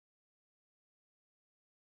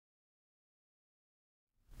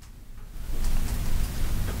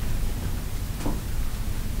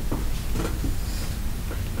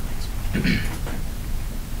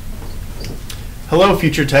Hello,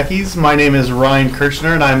 future techies. My name is Ryan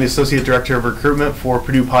Kirchner, and I'm the Associate Director of Recruitment for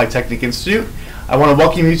Purdue Polytechnic Institute. I want to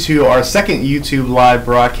welcome you to our second YouTube live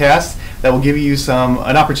broadcast that will give you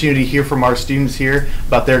an opportunity to hear from our students here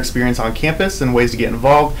about their experience on campus and ways to get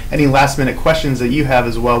involved. Any last-minute questions that you have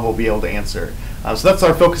as well, we'll be able to answer. So that's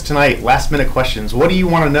our focus tonight, last-minute questions. What do you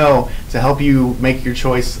want to know to help you make your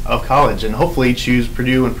choice of college and hopefully choose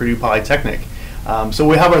Purdue and Purdue Polytechnic? So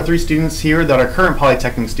we have our three students here that are current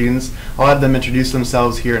Polytechnic students. I'll have them introduce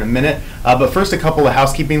themselves here in a minute. But first, a couple of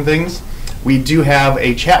housekeeping things. We do have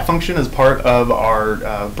a chat function as part of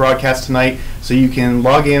our broadcast tonight, so you can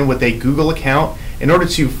log in with a Google account. In order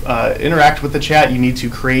to interact with the chat, you need to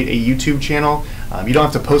create a YouTube channel. You don't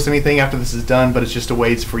have to post anything after this is done, but it's just a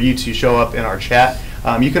way for you to show up in our chat.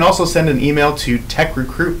 You can also send an email to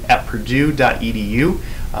techrecruit@purdue.edu.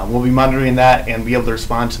 We'll be monitoring that and be able to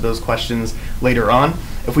respond to those questions later on.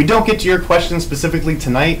 If we don't get to your question specifically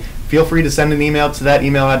tonight, feel free to send an email to that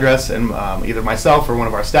email address, and either myself or one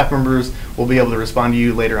of our staff members will be able to respond to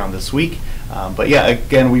you later on this week. But yeah,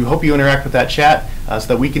 again, we hope you interact with that chat so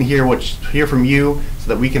that we can hear from you, so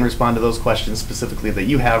that we can respond to those questions specifically that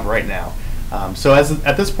you have right now. So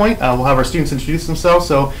at this point, we'll have our students introduce themselves.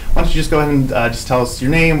 So why don't you just go ahead and just tell us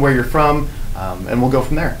your name, where you're from, and we'll go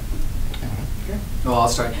from there. Well, I'll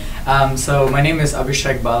start. So my name is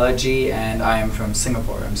Abhishek Balaji, and I am from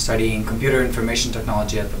Singapore. I'm studying computer information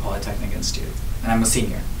technology at the Polytechnic Institute, and I'm a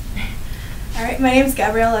senior. All right, my name is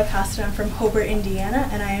Gabriella Acosta. I'm from Hobart, Indiana,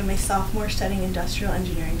 and I am a sophomore studying industrial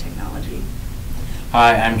engineering technology.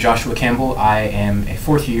 Hi, I'm Joshua Campbell. I am a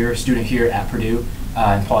fourth year student here at Purdue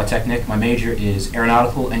in Polytechnic. My major is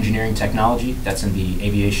aeronautical engineering technology. That's in the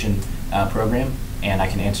aviation program, and I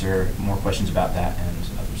can answer more questions about that and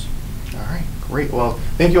others. All right. Great. Well,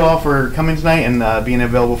 thank you all for coming tonight and being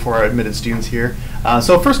available for our admitted students here.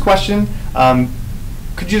 So first question,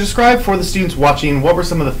 could you describe for the students watching what were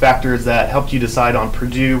some of the factors that helped you decide on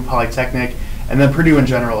Purdue Polytechnic and then Purdue in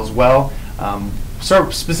general as well?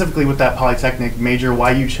 Start specifically with that Polytechnic major,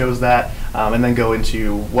 why you chose that, and then go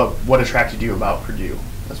into what attracted you about Purdue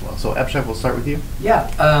as well. So Abhishek, we'll start with you. Yeah,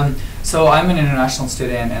 so I'm an international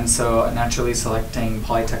student, and so naturally selecting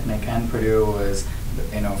Polytechnic and Purdue was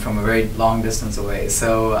from a very long distance away.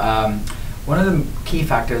 So one of the key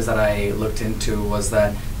factors that I looked into was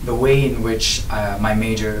that the way in which my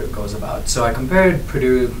major goes about. So I compared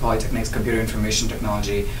Purdue Polytechnic's computer information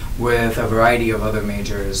technology with a variety of other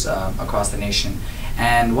majors across the nation.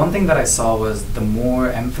 And one thing that I saw was the more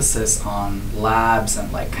emphasis on labs and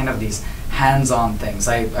kind of these hands-on things.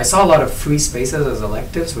 I saw a lot of free spaces as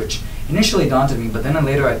electives, which initially daunted me, but then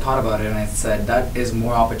later I thought about it and I said that is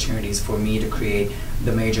more opportunities for me to create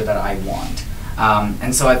the major that I want.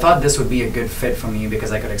 And so I thought this would be a good fit for me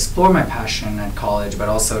because I could explore my passion at college, but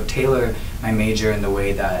also tailor my major in the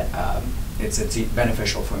way that it's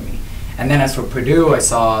beneficial for me. And then as for Purdue, I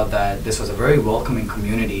saw that this was a very welcoming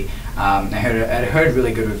community. I heard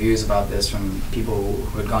really good reviews about this from people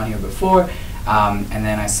who had gone here before. And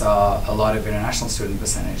then I saw a lot of international student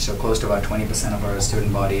percentage, so close to about 20% of our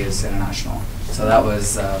student body is international. So that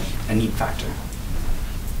was a neat factor.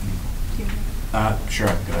 Sure,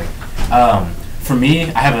 I can go ahead. For me,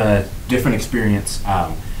 I have a different experience.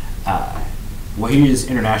 Well, he is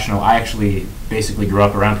international. I actually basically grew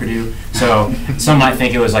up around Purdue, so some might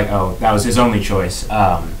think it was like, oh, that was his only choice.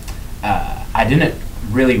 I didn't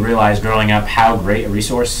really realize growing up how great a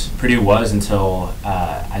resource Purdue was until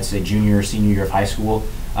I'd say junior or senior year of high school.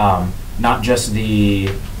 Not just the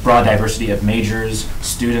broad diversity of majors,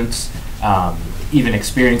 students, even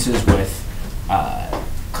experiences with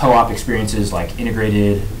co-op experiences like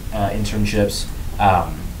integrated internships.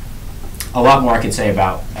 A lot more I could say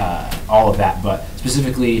about all of that, but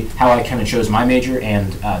specifically how I kind of chose my major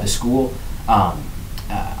and the school. A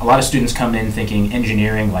lot of students come in thinking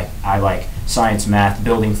engineering, like I like science, math,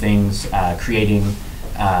 building things, creating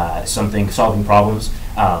something, solving problems,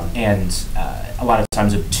 and a lot of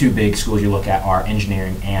times the two big schools you look at are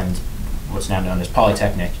engineering and what's now known as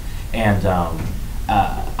Polytechnic. And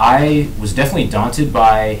I was definitely daunted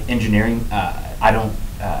by engineering.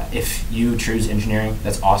 If you choose engineering,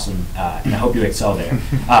 that's awesome, and I hope you excel there.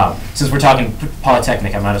 Since we're talking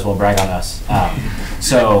Polytechnic, I might as well brag on us.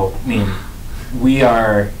 So, I mean, we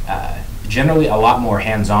are generally a lot more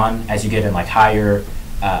hands-on as you get in higher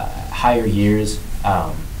years.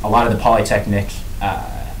 A lot of the Polytechnic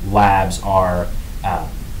labs are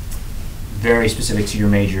very specific to your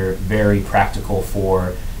major, very practical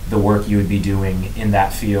for the work you would be doing in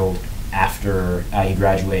that field after you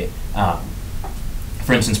graduate.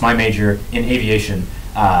 For instance, my major in aviation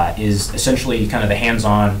is essentially kind of the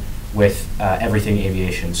hands-on with everything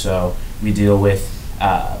aviation. So we deal with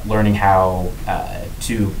learning how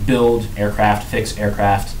to build aircraft, fix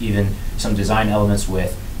aircraft, even some design elements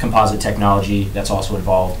with composite technology that's also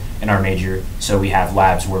involved in our major. So we have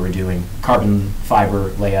labs where we're doing carbon fiber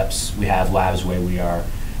layups. We have labs where we are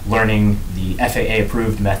learning the FAA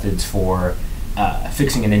approved methods for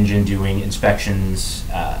fixing an engine, doing inspections,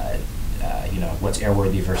 what's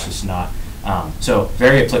airworthy versus not. So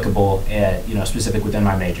very applicable, specific within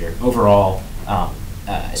my major. Overall,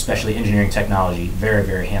 especially engineering technology, very,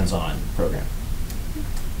 very hands-on program.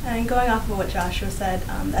 And going off of what Joshua said,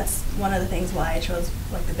 that's one of the things why I chose,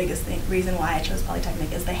 like the biggest reason why I chose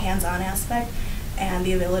Polytechnic is the hands-on aspect and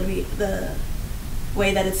the ability, the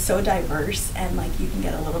way that it's so diverse and like you can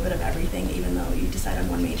get a little bit of everything even though you decide on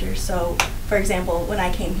one major. So for example, when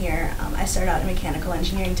I came here, I started out in mechanical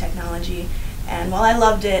engineering technology, and while I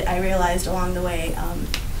loved it, I realized along the way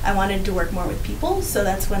I wanted to work more with people, so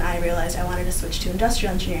that's when I realized I wanted to switch to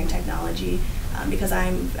industrial engineering technology because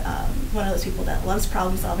I'm one of those people that loves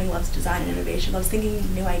problem solving, loves design and innovation, loves thinking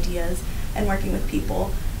new ideas and working with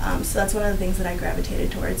people. So that's one of the things that I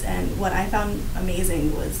gravitated towards, and what I found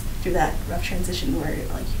amazing was through that rough transition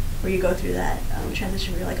where you go through that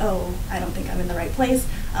transition where you're like, oh, I don't think I'm in the right place,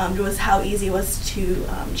 was how easy it was to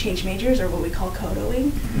change majors, or what we call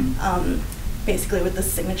codoing, basically with the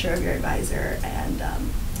signature of your advisor and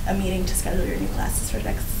a meeting to schedule your new classes for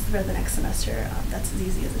the next semester. That's as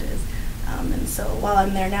easy as it is. And so while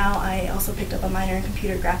I'm there now, I also picked up a minor in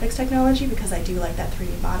computer graphics technology because I do like that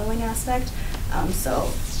 3D modeling aspect.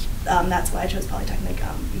 That's why I chose Polytechnic.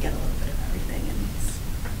 You get a little bit of everything, and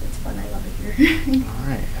it's fun. I love it here. All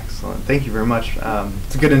right, excellent. Thank you very much.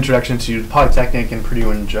 It's a good introduction to Polytechnic and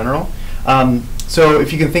Purdue in general. So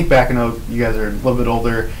if you can think back, I know you guys are a little bit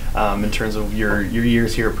older in terms of your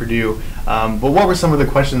years here at Purdue, but what were some of the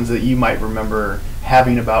questions that you might remember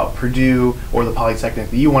having about Purdue or the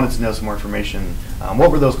Polytechnic that you wanted to know some more information?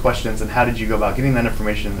 What were those questions, and how did you go about getting that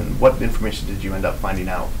information, and what information did you end up finding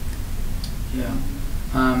out? Yeah,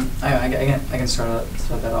 I can start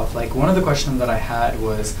that off. Like, one of the questions that I had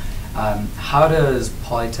was, how does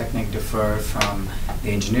Polytechnic differ from the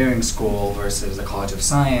engineering school versus the College of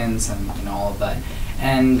Science and all of that?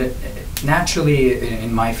 And naturally,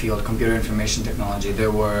 in my field, computer information technology, there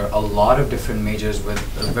were a lot of different majors with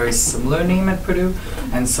a very similar name at Purdue.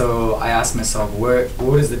 And so I asked myself,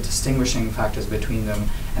 what is the distinguishing factors between them,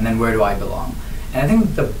 and then where do I belong? And I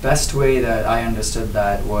think the best way that I understood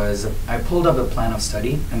that was I pulled up the plan of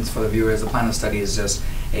study, and for the viewers, the plan of study is just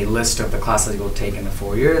a list of the classes you'll take in the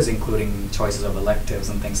 4 years, including choices of electives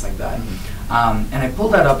and things like that. And I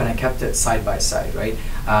pulled that up and I kept it side by side, right?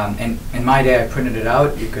 And in my day, I printed it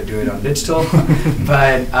out. You could do it on digital,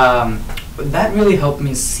 but that really helped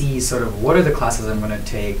me see sort of what are the classes I'm going to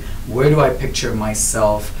take, where do I picture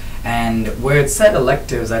myself. And where it said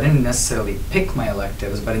electives, I didn't necessarily pick my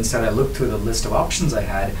electives, but instead I looked through the list of options I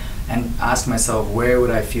had and asked myself, where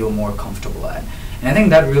would I feel more comfortable at? And I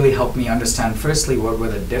think that really helped me understand, firstly, what were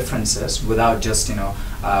the differences without just,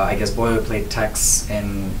 I guess, boilerplate texts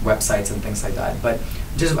in websites and things like that. But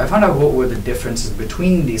just I found out what were the differences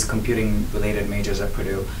between these computing-related majors at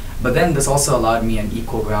Purdue. But then this also allowed me an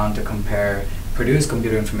equal ground to compare Purdue's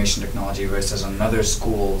computer information technology versus another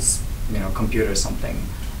school's, computer something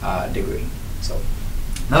degree. So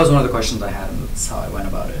that was one of the questions I had, and that's how I went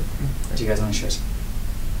about it. Do you guys want to share some?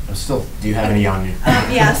 Do you have any on you?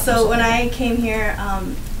 Yeah, so when I came here,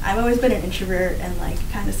 I've always been an introvert and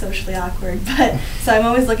kind of socially awkward, but so I'm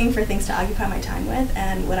always looking for things to occupy my time with.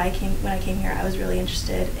 And when I came here, I was really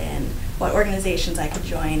interested in what organizations I could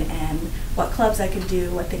join and what clubs I could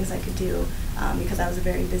do, what things I could do, because I was a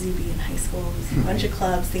very busy bee in high school. There was a bunch of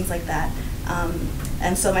clubs, things like that.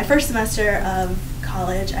 And so my first semester of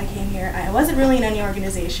college, I came here. I wasn't really in any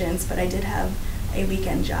organizations, but I did have a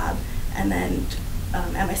weekend job. And then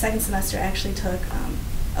at my second semester, I actually took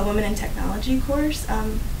a Women in Technology course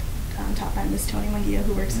taught by Ms. Tony Mungia,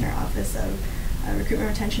 who works in our Office of Recruitment,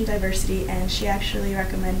 Retention, Diversity, and she actually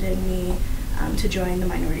recommended me to join the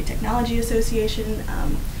Minority Technology Association,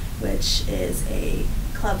 which is a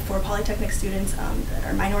club for Polytechnic students that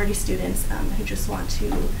are minority students who just want to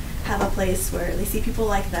have a place where they see people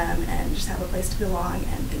like them and just have a place to belong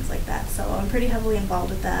and things like that. So I'm pretty heavily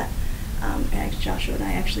involved with that. And Joshua and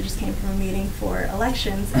I actually just came from a meeting for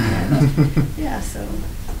elections, and yeah, so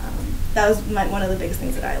that was one of the biggest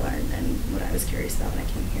things that I learned and what I was curious about when I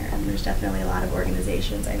came here. And there's definitely a lot of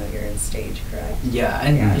organizations. I know you're in Stage, correct? Yeah,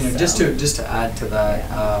 and just to add to that,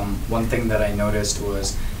 one thing that I noticed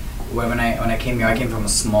was when I came here, I came from a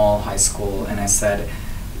small high school, and I said,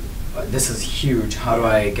 this is huge. How do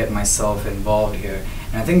I get myself involved here?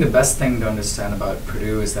 And I think the best thing to understand about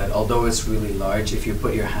Purdue is that although it's really large, if you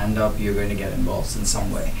put your hand up, you're going to get involved in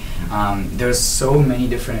some way. There's so many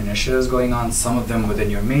different initiatives going on, some of them within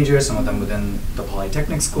your major, some of them within the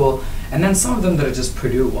Polytechnic school, and then some of them that are just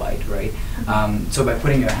Purdue-wide, right? So by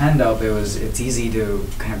putting your hand up, it's easy to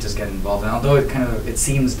kind of just get involved. And although it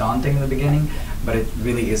seems daunting in the beginning, but it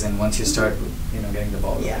really isn't once you start, getting the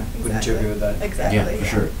ball rolling. Yeah, exactly. Wouldn't you agree with that? Exactly. Yeah, for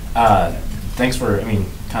sure. Thanks for,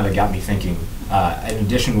 kind of got me thinking. In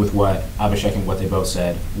addition with what Abhishek and what they both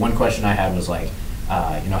said, one question I had was like,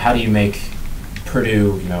 how do you make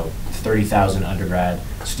Purdue, 30,000 undergrad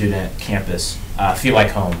student campus feel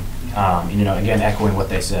like home? Again, echoing what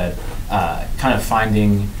they said, kind of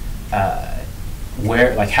finding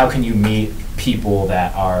how can you meet people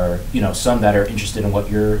that are, some that are interested in what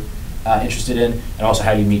you're interested in, and also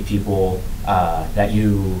how do you meet people that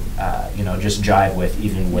you, just jive with,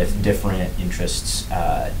 even with different interests,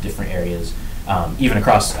 different areas, even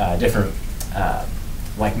across different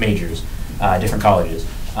majors, different colleges.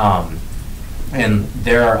 And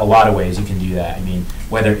there are a lot of ways you can do that.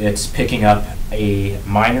 Whether it's picking up a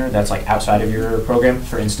minor that's outside of your program.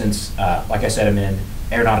 For instance, like I said, I'm in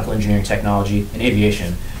aeronautical engineering technology and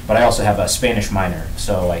aviation, but I also have a Spanish minor.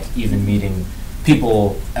 So even meeting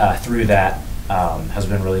people through that has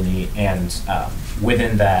been really neat. And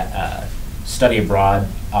within that, study abroad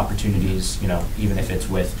opportunities, even if it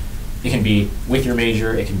can be with your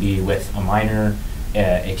major, it can be with a minor,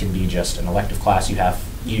 it can be just an elective class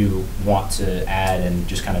you want to add and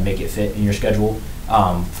just kind of make it fit in your schedule.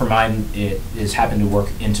 For mine, it has happened to work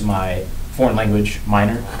into my foreign language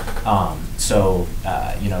minor.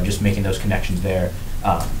 Just making those connections there.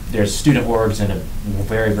 There's student orgs and a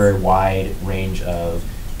very, very wide range of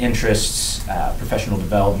interests, professional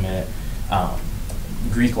development,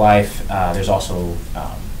 Greek life. There's also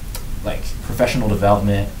professional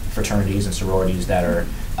development fraternities and sororities that are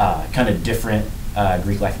kind of different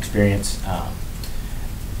Greek life experience.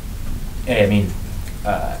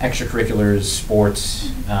 Extracurriculars,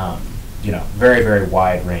 sports, very, very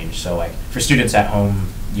wide range. So for students at home,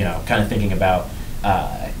 kind of thinking about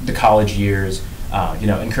the college years,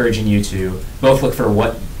 encouraging you to both look for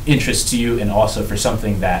what interests you and also for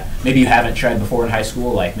something that maybe you haven't tried before in high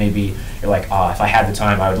school. Maybe you're if I had the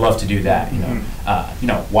time, I would love to do that.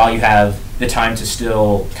 While you have the time to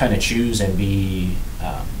still kind of choose and be,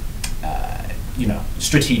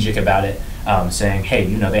 strategic about it, saying, hey,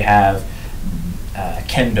 they have a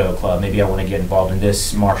kendo club, maybe I want to get involved in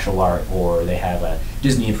this martial art, or they have a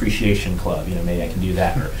Disney appreciation club, maybe I can do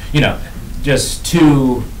that, or, just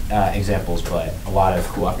two examples, but a lot of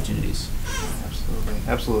cool opportunities.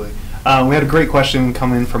 Absolutely. We had a great question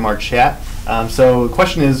come in from our chat. So the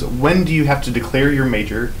question is, when do you have to declare your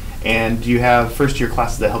major, and do you have first-year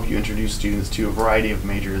classes that help you introduce students to a variety of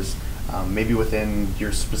majors, maybe within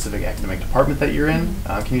your specific academic department that you're in?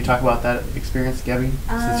 Can you talk about that experience, Gabby?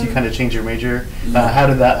 Since you kind of changed your major, how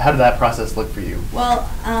did that process look for you? Well,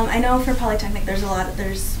 I know for Polytechnic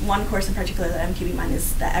there's one course in particular that I'm keeping in mind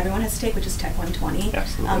is that everyone has to take, which is Tech 120.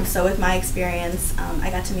 Absolutely. So with my experience, I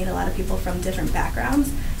got to meet a lot of people from different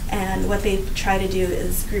backgrounds, and what they try to do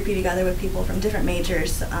is group you together with people from different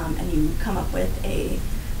majors, and you come up with a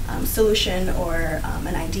solution or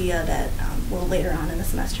an idea that will later on in the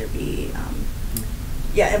semester be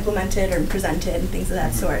implemented or presented and things of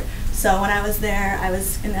that sort. So when I was there, I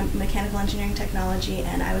was in mechanical engineering technology,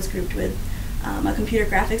 and I was grouped with a computer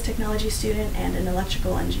graphics technology student and an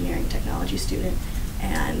electrical engineering technology student.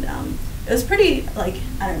 And it was pretty,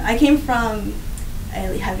 I came from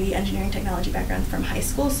a heavy engineering technology background from high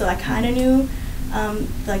school, so I kind of knew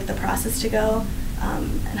the process to go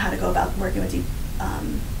and how to go about working with you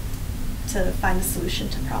to find a solution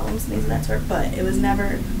to problems and things of that sort. But it was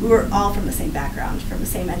never, we were all from the same background, from the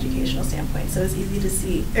same educational standpoint, so it was easy to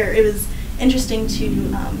see, or it was interesting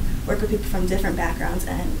to work with people from different backgrounds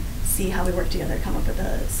and see how we work together to come up with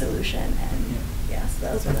a solution. And so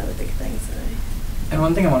that was one of the big things that And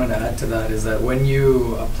one thing I wanted to add to that is that when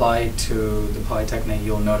you apply to the Polytechnic,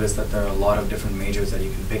 you'll notice that there are a lot of different majors that you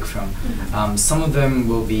can pick from. Some of them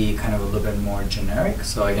will be kind of a little bit more generic.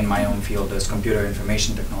 So in my own field, there's computer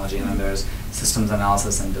information technology, and then there's systems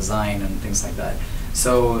analysis and design and things like that.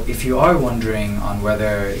 So if you are wondering on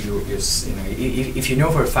whether if you know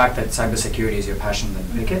for a fact that cybersecurity is your passion, then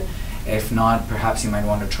pick it. If not, perhaps you might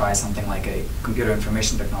want to try something like a computer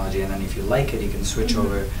information technology, and then if you like it, you can switch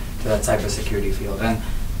over to that cybersecurity field. And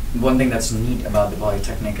one thing that's neat about the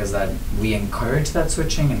Polytechnic is that we encourage that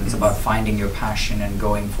switching, and it's about finding your passion and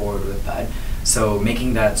going forward with that. So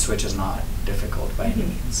making that switch is not difficult by any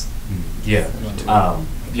means. Yeah.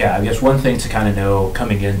 yeah, I guess one thing to kind of know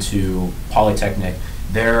coming into Polytechnic,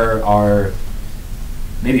 there are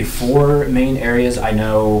maybe 4 main areas I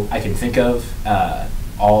know I can think of,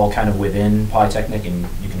 all kind of within Polytechnic, and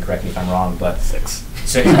you can correct me if I'm wrong, but 6.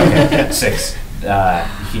 6, okay, 6.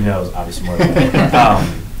 He knows obviously more than me.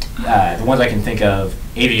 The ones I can think of,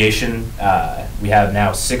 aviation, we have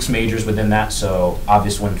now 6 majors within that, so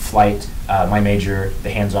obvious one, flight, my major,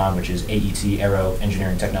 the hands-on, which is AET, Aero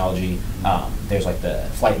Engineering Technology. There's like the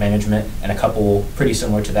flight management, and a couple pretty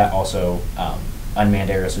similar to that also, unmanned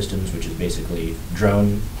aerial systems, which is basically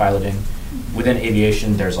drone piloting. Within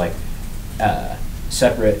aviation, there's like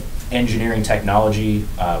separate engineering technology,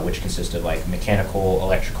 which consists of like mechanical,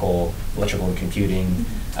 electrical and computing.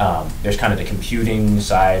 There's kind of the computing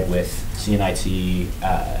side with CNIT,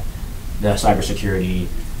 the cybersecurity,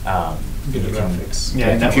 Computer graphics.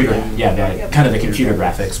 Kind of the computer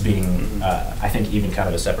graphics being, I think, even kind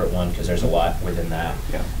of a separate one, because there's a lot within that.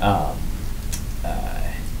 Yeah.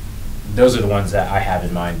 Those are the ones that I have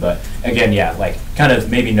in mind, but again, yeah, like kind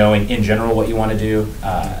of maybe knowing in general what you want to do,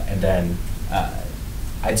 and then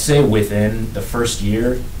I'd say within the first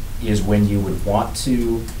year is when you would want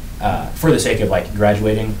to, for the sake of like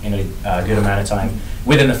graduating in a good amount of time,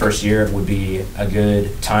 within the first year would be a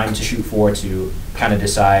good time to shoot for, to kind of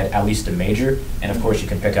decide at least a major. And of course you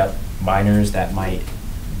can pick up minors that might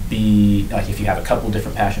be, like if you have a couple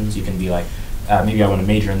different passions, you can be like, maybe I want to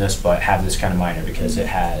major in this, but have this kind of minor because it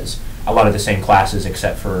has a lot of the same classes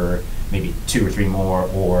except for maybe 2 or 3 more,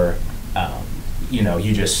 or you know,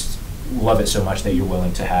 you just love it so much that you're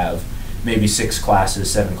willing to have maybe 6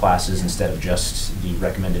 classes, 7 classes instead of just the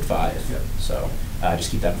recommended 5. Yep. So just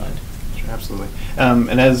keep that in mind. Sure, absolutely.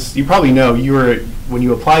 And as you probably know, when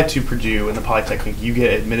you apply to Purdue in the Polytechnic, you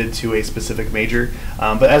get admitted to a specific major.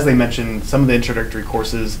 But as they mentioned, some of the introductory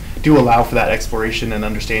courses do allow for that exploration and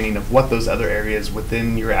understanding of what those other areas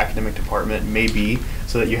within your academic department may be,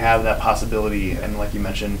 so that you have that possibility. And like you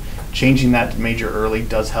mentioned, changing that major early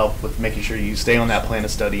does help with making sure you stay on that plan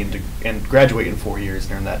of study and graduate in 4 years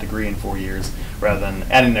and earn that degree in 4 years, rather than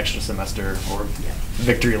adding an extra semester or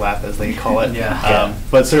victory lap, as they call it.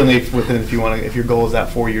 But certainly, if your goal is that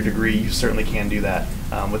 4-year degree, you certainly can do that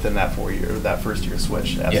within that 4 year, that first year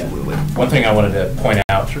switch. Absolutely. Yeah. One thing I wanted to point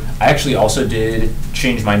out, I actually also did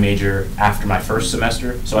change my major after my first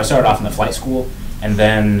semester. So I started off in the flight school, and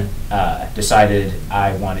then decided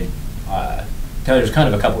I wanted, there's kind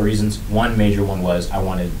of a couple of reasons. One major one was I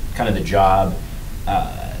wanted kind of the job,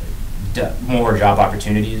 more job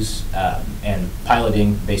opportunities, and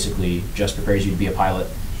piloting basically just prepares you to be a pilot,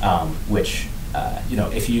 which, you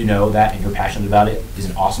know, if you know that and you're passionate about it, is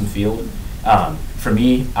an awesome field. For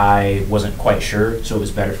me, I wasn't quite sure, so it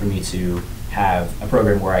was better for me to have a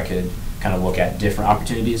program where I could kind of look at different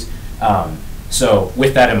opportunities. So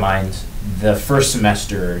with that in mind, the first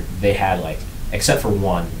semester they had, like, except for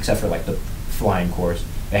like the flying course,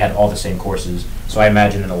 they had all the same courses. So I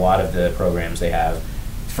imagine in a lot of the programs they have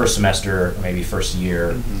first semester or maybe first year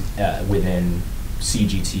within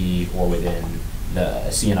CGT or within the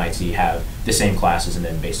CNIT have the same classes, and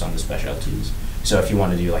then based on the specialties. So if you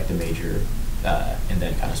want to do like the major and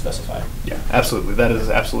then kind of specify. Yeah, absolutely. That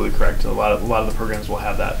is absolutely correct. A lot of the programs will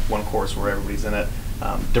have that one course where everybody's in it.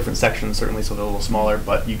 Different sections certainly, so they're a little smaller,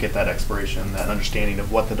 but you get that exploration, that understanding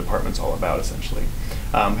of what the department's all about, essentially.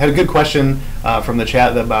 Had a good question from the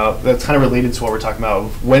chat that's kind of related to what we're talking about.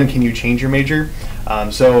 When can you change your major?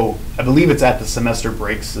 So I believe it's at the semester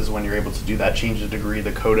breaks is when you're able to do that change of degree.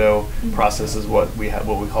 The CODO process is what we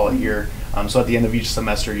call it here. So at the end of each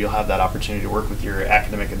semester, you'll have that opportunity to work with your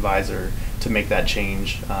academic advisor to make that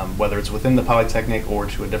change, whether it's within the Polytechnic or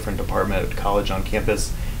to a different department, college on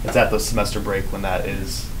campus. It's at the semester break when that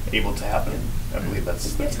is able to happen. I believe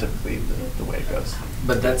that's typically the way it goes.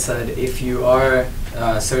 But that said, if you are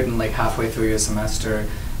certain, like halfway through your semester,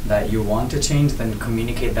 that you want to change, then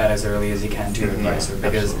communicate that as early as you can to your advisor,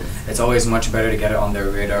 because it's always much better to get it on their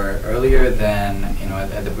radar earlier than, you know,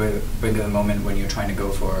 at the brink of the moment when you're trying to go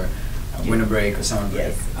for a winter break or summer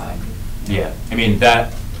break. Yeah, I mean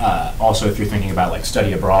that. Also, if you're thinking about like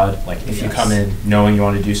study abroad, like if you come in knowing you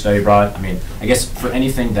want to do study abroad, I mean, I guess for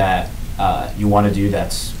anything that you want to do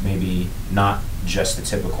that's maybe not just the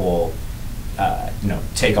typical, you know,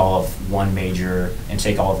 take all of one major and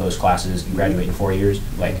take all of those classes and graduate in 4 years,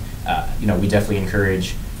 like, you know, we definitely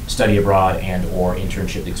encourage study abroad and or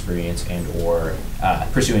internship experience and or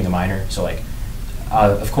pursuing a minor. So like,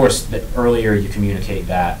 of course, the earlier you communicate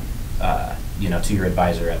that, you know, to your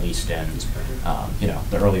advisor at least, and you know,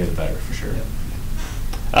 the earlier the better for sure.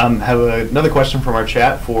 Have another question from our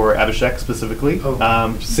chat for Abhishek specifically.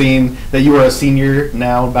 Oh. Seeing that you are a senior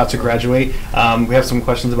now, about to graduate, we have some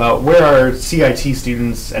questions about where are CIT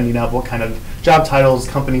students ending up, what kind of job titles,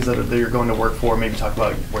 companies that you're going to work for, maybe talk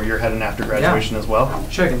about where you're heading after graduation as well.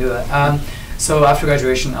 Sure, I can do that. So after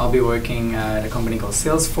graduation, I'll be working at a company called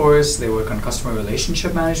Salesforce. They work on customer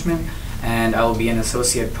relationship management, and I'll be an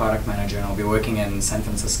associate product manager, and I'll be working in San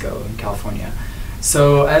Francisco, in California.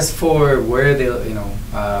 So as for where they,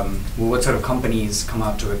 what sort of companies come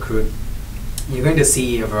out to recruit, you're going to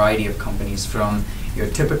see a variety of companies, from your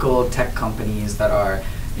typical tech companies that are,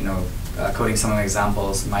 quoting some of the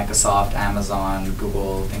examples, Microsoft, Amazon,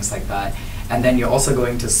 Google, things like that. And then you're also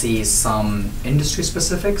going to see some industry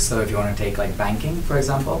specific. So if you want to take like banking, for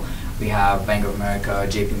example, we have Bank of America,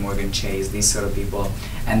 JP Morgan Chase, these sort of people.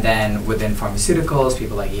 And then within pharmaceuticals,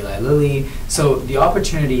 people like Eli Lilly. So the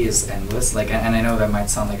opportunity is endless. And I know that might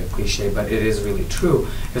sound like a cliche, but it is really true.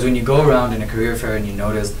 Because when you go around in a career fair and you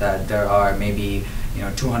notice that there are maybe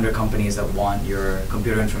 200 companies that want your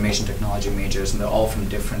computer information technology majors, and they're all from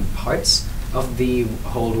different parts of the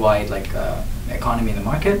whole wide economy in the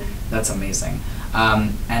market, that's amazing.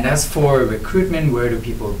 And as for recruitment, where do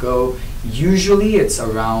people go? Usually it's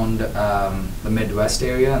around the Midwest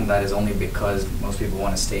area, and that is only because most people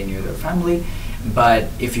want to stay near their family. But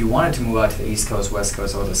if you wanted to move out to the East Coast, West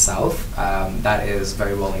Coast, or the South, that is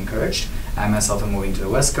very well encouraged. I myself am moving to the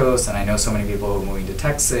West Coast, and I know so many people who are moving to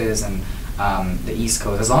Texas and the East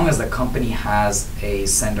Coast. As long as the company has a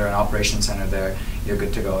center, an operations center there, you're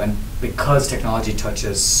good to go. And because technology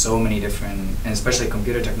touches so many different, and especially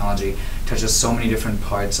computer technology, touches so many different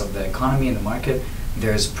parts of the economy and the market,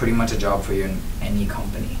 there's pretty much a job for you in any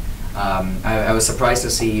company. I was surprised to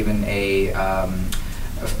see even a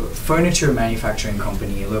furniture manufacturing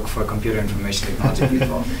company look for computer information technology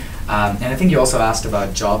people. And I think you also asked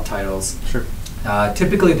about job titles. Sure.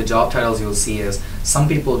 Typically the job titles you'll see is some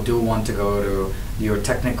people do want to go to your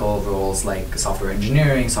technical roles like software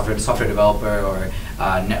engineering, software developer, or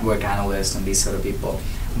network analyst, and these sort of people.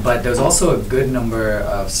 But there's also a good number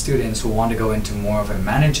of students who want to go into more of a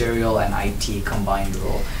managerial and IT combined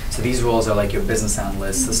role. So these roles are like your business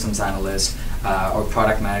analyst, systems analyst, or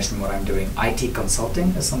product management, what I'm doing. IT consulting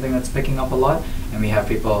is something that's picking up a lot, and we have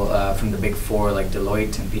people from the big four like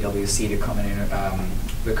Deloitte and PwC to come in and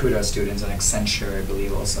recruit our students, and Accenture, I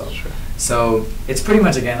believe, also. Sure. So it's pretty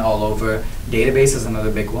much, again, all over. Database is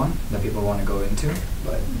another big one that people want to go into,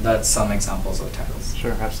 but that's some examples of titles.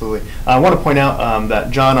 Sure, absolutely. I want to point out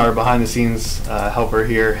that John, our behind-the-scenes helper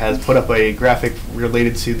here, has put up a graphic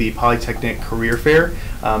related to the Polytechnic Career Fair.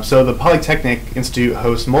 So the Polytechnic Institute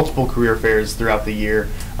hosts multiple career fairs throughout the year.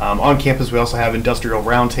 On campus, we also have Industrial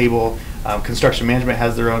Roundtable. Construction Management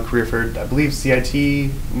has their own career fair. I believe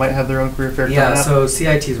CIT might have their own career fair. Yeah, so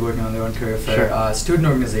CIT is working on their own career fair. Sure. Student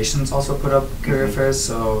organizations also put up career fairs.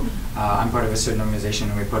 So I'm part of a student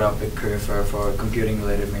organization, and we put up a career fair for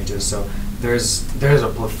computing-related majors. So there's a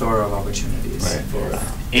plethora of opportunities. Right.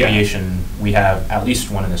 For Aviation, we have at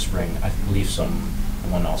least one in the spring. I believe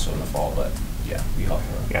one also in the fall, but yeah, we offer.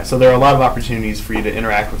 Yeah, so there are a lot of opportunities for you to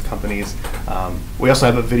interact with companies. We also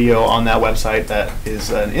have a video on that website that is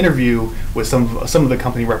an interview with some of the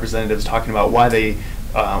company representatives talking about why they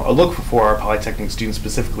look for our Polytechnic students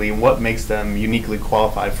specifically and what makes them uniquely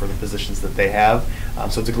qualified for the positions that they have.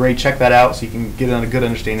 So it's a great, check that out so you can get a good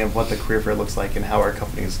understanding of what the career fair looks like and how our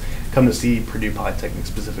companies come to see Purdue Polytechnic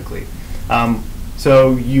specifically.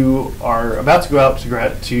 So you are about to go out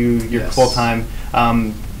to your Yes. full-time.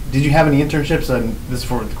 Did you have any internships, and this is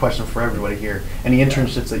for the question for everybody here, any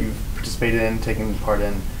internships that you've participated in, taken part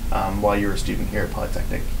in while you were a student here at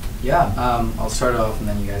Polytechnic? Yeah, I'll start off and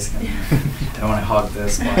then you guys can, I don't want to hog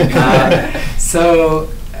this one.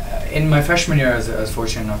 In my freshman year, I was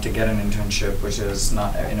fortunate enough to get an internship, which is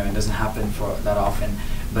not, it doesn't happen for that often.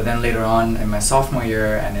 But then later on in my sophomore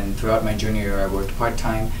year and then throughout my junior year, I worked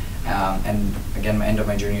part-time. And again, my end of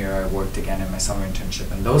my junior year, I worked again in my summer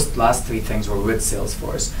internship. And those last three things were with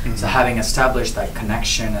Salesforce. Mm-hmm. So having established that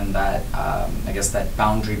connection and that, I guess, that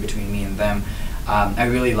boundary between me and them, I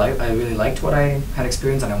really liked what I had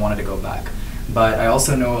experienced, and I wanted to go back. But I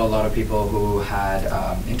also know a lot of people who had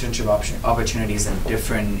internship opportunities in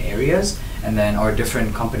different areas, and then or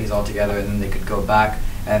different companies altogether, and then they could go back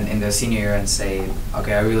and in their senior year and say,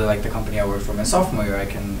 okay, I really like the company I worked for my sophomore year. I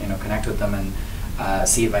can connect with them and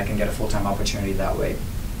see if I can get a full-time opportunity that way.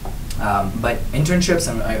 But internships,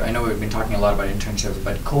 and I know we've been talking a lot about internships,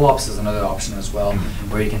 but co-ops is another option as well,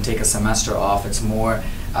 where you can take a semester off. It's more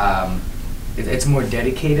it's more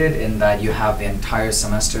dedicated in that you have the entire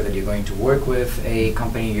semester that you're going to work with a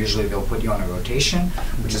company. Usually they'll put you on a rotation,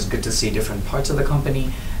 which is good to see different parts of the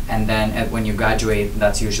company. And then when you graduate,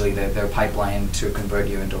 that's usually their pipeline to convert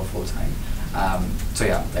you into a full-time. So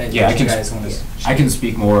yeah, I can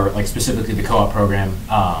speak more like specifically the co-op program.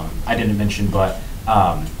 I didn't mention, but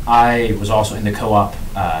I was also in the co-op.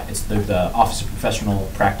 It's the Office of Professional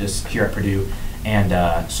Practice here at Purdue,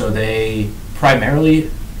 and so they primarily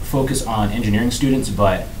focus on engineering students,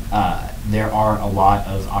 but there are a lot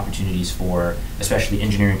of opportunities for especially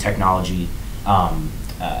engineering technology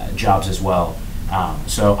jobs as well.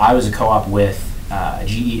 So I was a co-op with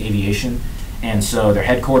GE Aviation, and so their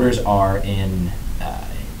headquarters are in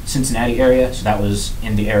Cincinnati area, so that was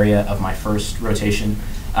in the area of my first rotation.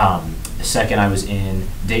 Second, I was in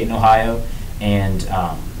Dayton, Ohio, and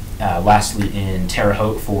lastly in Terre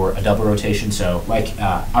Haute for a double rotation. So like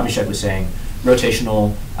Abhishek was saying,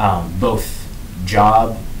 rotational both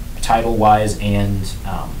job title-wise and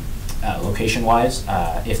location-wise,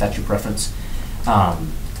 if that's your preference.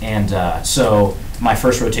 So my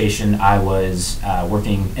first rotation, I was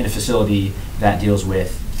working in a facility that deals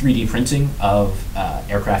with 3D printing of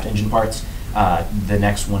aircraft engine parts. The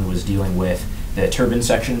next one was dealing with the turbine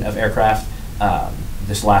section of aircraft.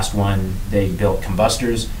 This last one, they built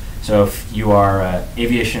combustors. So if you are an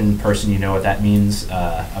aviation person, you know what that means.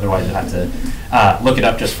 Otherwise, you'll have to look it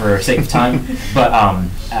up just for sake of time. But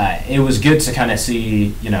it was good to kind of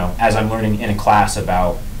see, as I'm learning in a class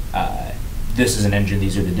about this is an engine,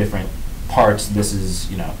 these are the different parts, this is,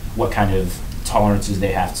 what kind of tolerances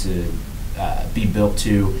they have to be built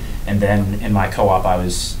to. And then in my co-op, I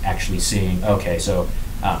was actually seeing, okay, so,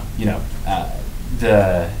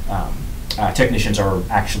 the technicians are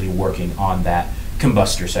actually working on that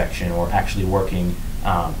combustor section, or actually working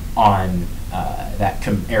on that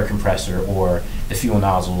air compressor or the fuel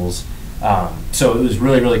nozzles. So it was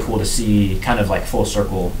really, really cool to see kind of like full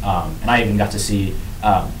circle. And I even got to see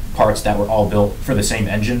parts that were all built for the same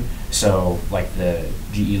engine. So like the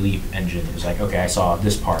GE Leap engine, it was like, okay, I saw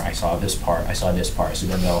this part, I saw this part, I saw this part. So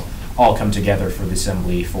then they'll all come together for the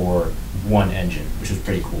assembly for one engine, which was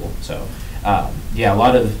pretty cool. So yeah, a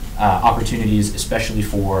lot of opportunities, especially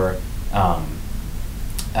for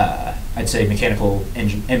I'd say mechanical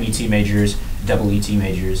engine MET majors, double ET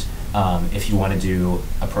majors. If you want to do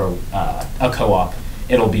a co-op,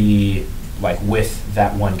 it'll be like with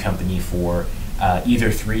that one company for either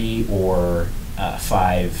 3 or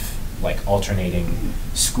 5 like alternating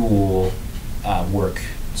school work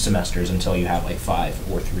semesters until you have like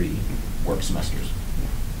 5 or 3 work semesters.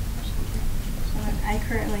 I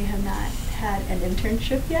currently have not had an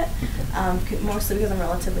internship yet, mostly because I'm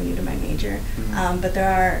relatively new to my major. But there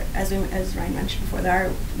are, as Ryan mentioned before, there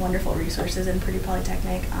are wonderful resources in Purdue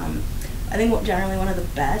Polytechnic. I think generally one of the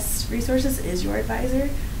best resources is your advisor,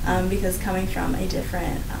 because coming from a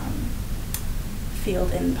different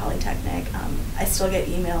field in Polytechnic, I still get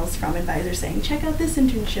emails from advisors saying, check out this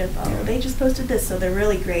internship, they just posted this. So they're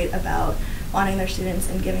really great about wanting their students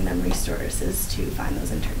and giving them resources to find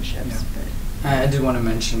those internships. Yeah. I did want to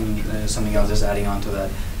mention something else, just adding on to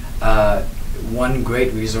that. One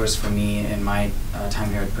great resource for me in my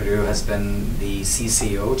time here at Purdue has been the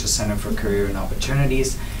CCO, which is Center for Career and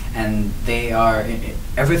Opportunities, and they are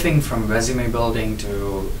everything from resume building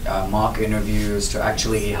to mock interviews to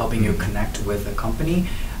actually helping you connect with a company.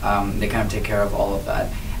 They kind of take care of all of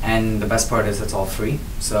that. And the best part is it's all free,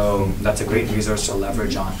 so that's a great resource to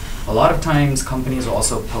leverage on. A lot of times companies will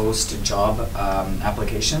also post job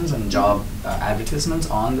applications and job advertisements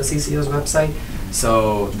on the CCO's website,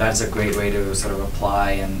 so that's a great way to sort of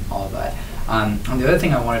apply and all of that. And the other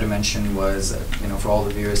thing I wanted to mention was, for all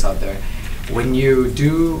the viewers out there, when you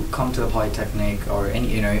do come to the Polytechnic or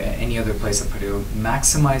any other place at Purdue,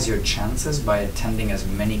 maximize your chances by attending as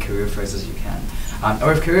many career fairs as you can.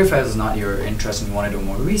 Or if career fairs is not your interest and you want to do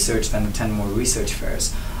more research, then attend more research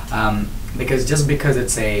fairs. Because just because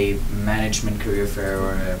it's a management career fair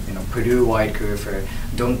or a Purdue-wide career fair,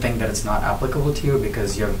 don't think that it's not applicable to you,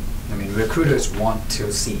 because recruiters want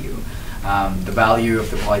to see you. The value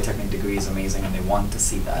of the Polytechnic degree is amazing, and they want to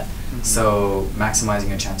see that. So maximizing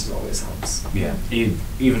your chances always helps. Yeah,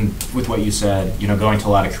 even with what you said, going to a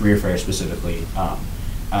lot of career fairs specifically.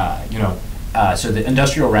 So the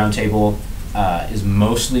Industrial Roundtable is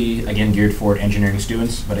mostly, again, geared for engineering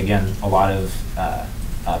students, but again, a lot of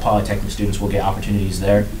Polytechnic students will get opportunities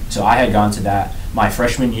there. So I had gone to that my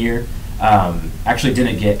freshman year, actually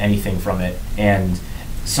didn't get anything from it, and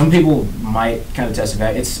some people might kind of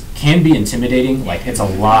testify, it can be intimidating, like it's a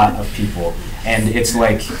lot of people, and it's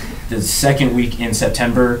like the second week in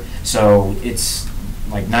September, so it's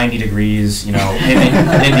like 90 degrees, you know, in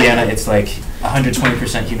Indiana it's like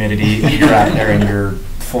 120% humidity, and you're out there in your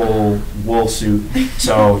full wool suit.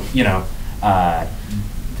 So, you know,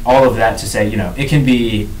 all of that to say, you know, it can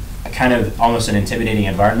be kind of almost an intimidating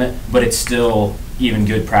environment, but it's still even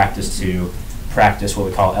good practice to practice what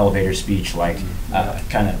we call elevator speech, like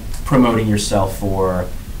kind of promoting yourself for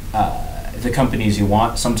the companies you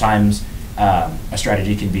want. Sometimes a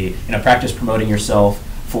strategy can be, you know, practice promoting yourself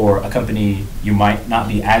for a company you might not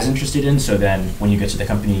be as interested in, so then when you get to the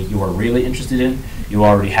company you are really interested in, you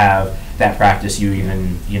already have that practice. You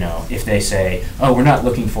even, you know, if they say, oh, we're not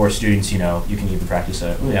looking for students, you know, you can even practice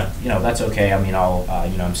oh yeah, you know, that's okay, I mean, I'll,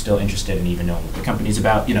 you know, I'm still interested in even knowing what the company's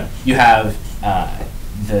about. You know, you have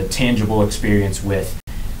the tangible experience with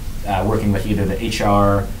working with either the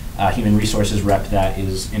HR, human resources rep that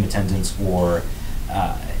is in attendance, or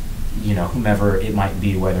you know, whomever it might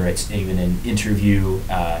be, whether it's even an interview,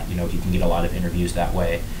 you know, you can get a lot of interviews that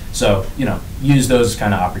way. So, you know, use those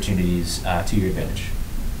kind of opportunities to your advantage.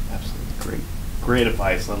 Absolutely. Great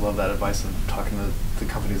advice. I love that advice of talking to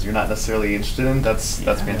the companies you're not necessarily interested in. That's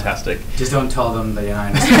fantastic. Just don't tell them that you're not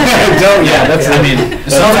interested. Don't, yeah, that's, I mean,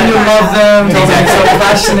 tell them you love them, tell them you're so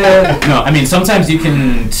passionate. No, I mean, sometimes you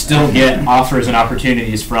can still get offers and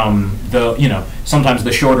opportunities from the, you know, sometimes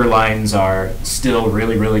the shorter lines are still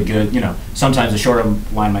really, really good. You know, sometimes the shorter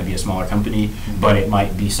line might be a smaller company, but it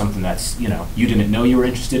might be something that's, you know, you didn't know you were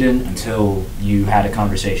interested in until you had a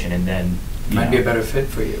conversation, and then might be a better fit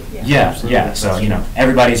for you. Yeah. So, you know,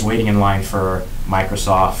 everybody's waiting in line for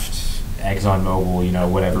Microsoft, ExxonMobil, you know,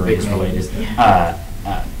 whatever is related.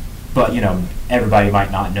 But, you know, everybody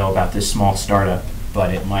might not know about this small startup,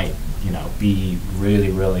 but it might, you know, be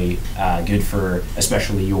really, really good for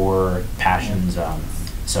especially your passions.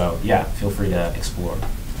 So, yeah, feel free to explore.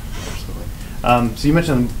 Absolutely. So you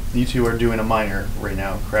mentioned you two are doing a minor right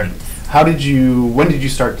now, correct? When did you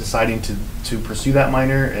start deciding to pursue that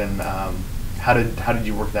minor, and how did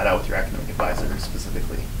you work that out with your academic advisor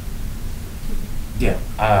specifically? Yeah,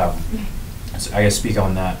 so I guess speak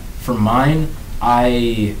on that. For mine,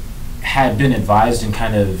 I had been advised and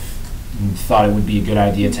kind of thought it would be a good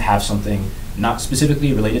idea to have something not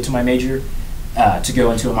specifically related to my major to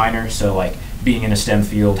go into a minor. So like being in a STEM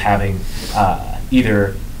field, having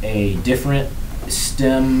either a different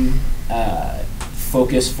STEM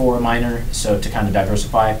focus for a minor, so to kind of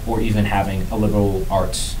diversify, or even having a liberal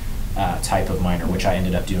arts type of minor, which I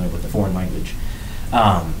ended up doing with the foreign language.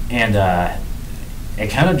 It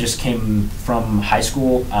kind of just came from high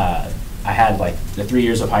school. I had like the 3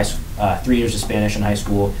 years of 3 years of Spanish in high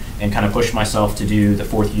school, and kind of pushed myself to do the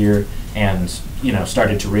fourth year, and, you know,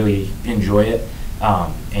 started to really enjoy it,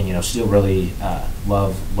 and, you know, still really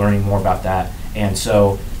love learning more about that. And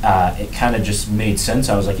so it kind of just made sense.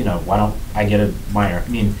 I was like, you know, why don't I get a minor? I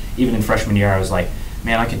mean, even in freshman year, I was like,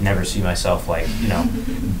 man, I could never see myself, like, you know,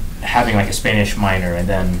 having like a Spanish minor, and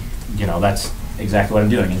then, you know, that's exactly what I'm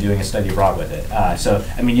doing, and doing a study abroad with it. So,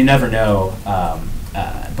 I mean, you never know.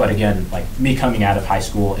 But again, like me coming out of high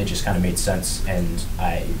school, it just kind of made sense, and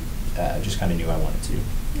I just kind of knew I wanted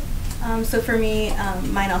to. So for me,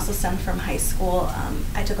 mine also stemmed from high school.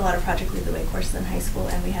 I took a lot of project lead the way courses in high school,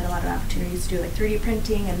 and we had a lot of opportunities to do like 3D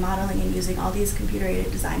printing and modeling and using all these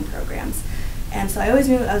computer-aided design programs. And so I always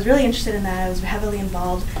knew I was really interested in that. I was heavily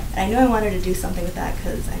involved, and I knew I wanted to do something with that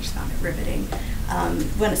because I just found it riveting.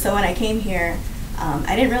 When I came here,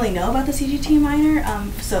 I didn't really know about the CGT minor.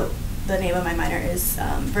 So the name of my minor is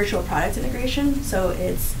Virtual Product Integration. So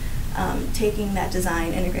it's taking that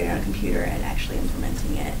design, integrated on a computer, and actually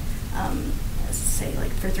implementing it. Say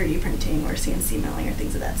like for 3D printing or CNC milling or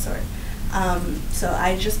things of that sort. So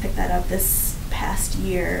I just picked that up this past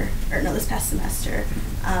semester,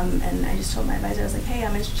 and I just told my advisor, I was like, hey,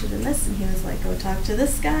 I'm interested in this, and he was like, go talk to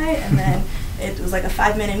this guy, and then it was like a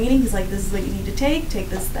 5-minute meeting. He's like, this is what you need to take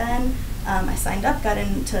this then. I signed up, got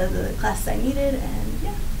into the classes I needed, and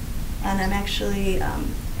yeah. And I'm actually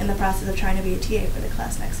in the process of trying to be a TA for the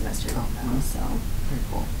class next semester. So. Very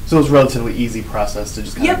cool. So it was a relatively easy process to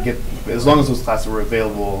just kind of get, as long as those classes were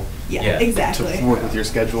available. Yeah, exactly. To work with your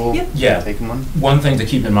schedule. Yep. Yeah. Take one. One thing to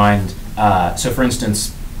keep in mind. So, for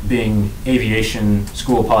instance, being aviation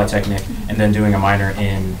school Polytechnic, and then doing a minor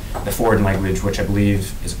in the foreign language, which I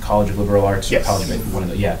believe is a College of Liberal Arts. Yes. Or College of one of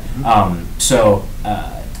the So,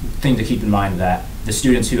 thing to keep in mind that the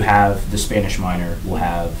students who have the Spanish minor will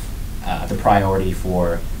have the priority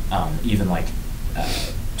for even like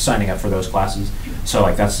signing up for those classes. So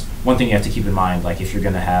like that's one thing you have to keep in mind. Like if you're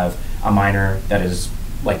going to have a minor that is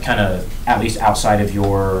like kind of at least outside of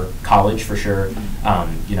your college for sure,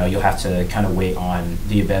 you know, you'll have to kind of wait on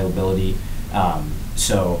the availability.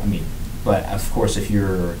 So I mean, But of course, if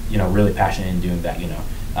you're really passionate in doing that,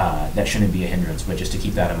 that shouldn't be a hindrance. But just to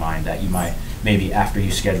keep that in mind, that you might maybe after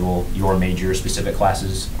you schedule your major specific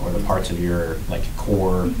classes or the parts of your like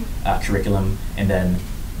core curriculum, and then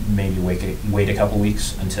maybe wait a couple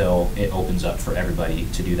weeks until it opens up for everybody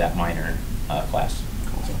to do that minor class.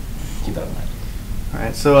 So keep that in mind. All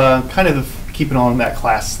right, so kind of keeping on that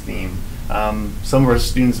class theme, some of our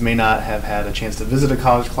students may not have had a chance to visit a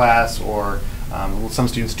college class, or some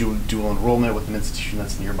students do dual enrollment with an institution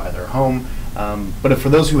that's nearby their home. But for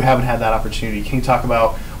those who haven't had that opportunity, can you talk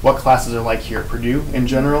about what classes are like here at Purdue in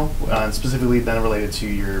general, and specifically then related to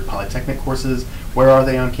your Polytechnic courses? Where are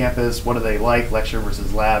they on campus? What are they like? Lecture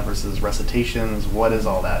versus lab versus recitations? What does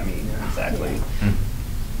all that mean exactly?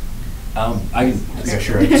 I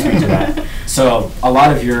can speak to that. So a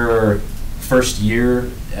lot of your first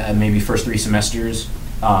year, maybe first 3 semesters,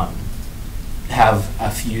 have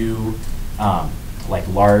a few like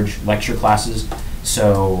large lecture classes.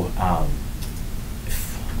 So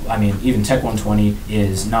even Tech 120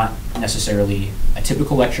 is not necessarily a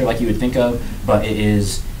typical lecture like you would think of, but it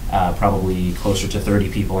is probably closer to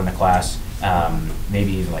 30 people in the class,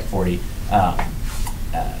 maybe even like 40.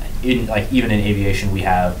 Even in aviation, we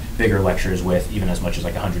have bigger lectures with even as much as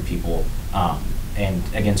like 100 people. And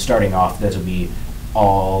again, starting off, this will be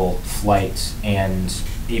all flight and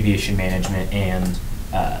aviation management and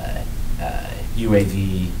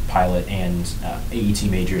UAV pilot and AET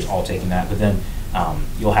majors all taking that. But then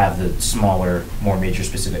you'll have the smaller, more major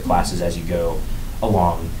specific classes as you go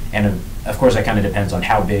along. And of course, that kind of depends on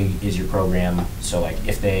how big is your program. So like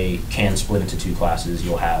if they can split into 2 classes,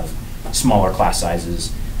 you'll have smaller class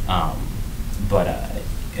sizes. But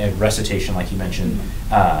a recitation, like you mentioned,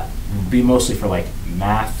 would be mostly for like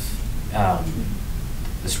math.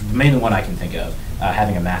 This is the main one I can think of,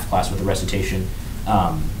 having a math class with a recitation.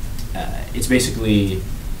 It's basically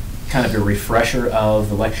kind of a refresher of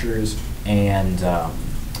the lectures, and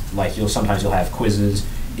like sometimes you'll have quizzes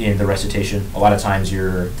in the recitation. A lot of times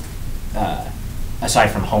you're, aside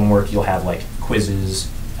from homework, you'll have like quizzes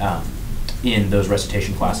in those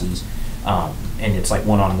recitation classes. And it's like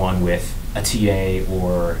one-on-one with a TA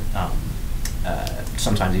or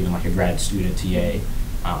sometimes even like a grad student TA.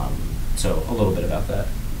 So a little bit about that.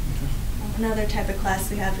 Another type of class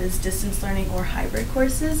we have is distance learning or hybrid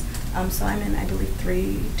courses. So I'm in, I believe,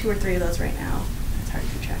 2 or 3 of those right now. It's hard to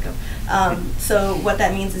keep track of. So what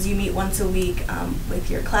that means is you meet once a week with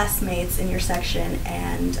your classmates in your section,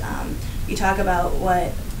 and you talk about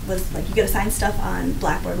what was like. You get assigned stuff on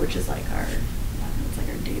Blackboard, which is like our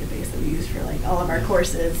database that we use for like all of our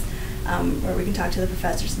courses, where we can talk to the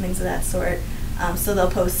professors and things of that sort. So they'll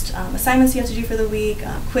post assignments you have to do for the week,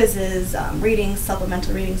 quizzes, readings,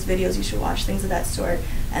 supplemental readings, videos you should watch, things of that sort.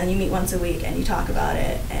 And then you meet once a week and you talk about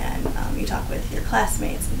it, and you talk with your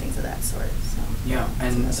classmates and things of that sort. So yeah,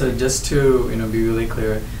 and so just to be really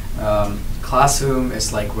clear, classroom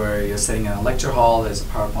is like where you're sitting in a lecture hall, there's a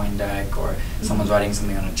PowerPoint deck, or someone's writing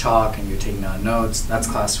something on a chalk and you're taking down notes. That's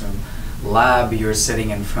classroom. Lab, you're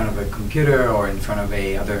sitting in front of a computer or in front of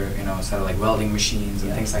a other, sort of like welding machines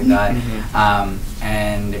and things like that,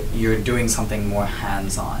 and you're doing something more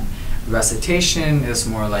hands-on. Recitation is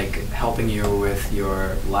more like helping you with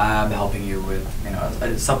your lab, helping you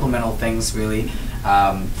with supplemental things really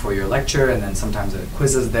for your lecture, and then sometimes there are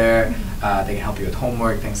quizzes there. They can help you with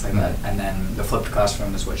homework, things like that. And then the flipped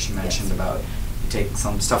classroom is what she mentioned about. You take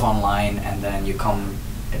some stuff online and then you come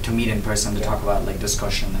to meet in person to talk about like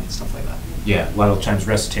discussion and stuff like that. Yeah, a lot of times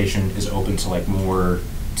recitation is open to like more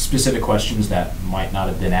specific questions that might not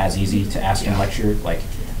have been as easy to ask in lecture. Like,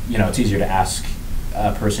 it's easier to ask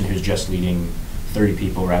a person who's just leading 30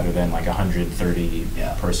 people rather than like 130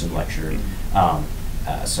 person lecture. A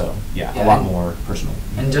lot more personal.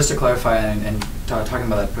 And just to clarify and talking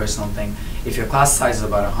about that personal thing, if your class size is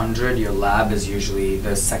about 100, your lab is usually,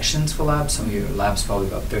 there's sections for labs, so your lab's probably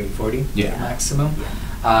about 30, 40 maximum.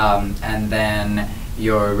 And then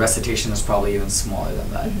your recitation is probably even smaller than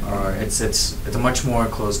that, or it's a much more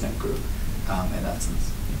close-knit group in that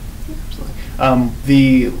sense. Absolutely.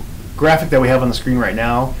 The graphic that we have on the screen right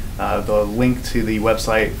now, the link to the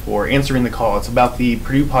website for answering the call, it's about the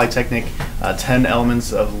Purdue Polytechnic 10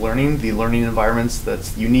 elements of learning, the learning environments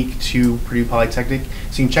that's unique to Purdue Polytechnic.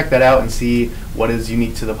 So you can check that out and see what is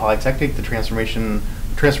unique to the Polytechnic, the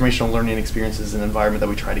transformational learning experiences and environment that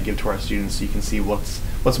we try to give to our students, so you can see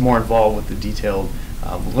what's more involved with the detailed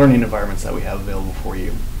learning environments that we have available for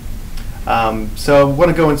you. So I want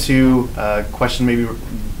to go into a question, maybe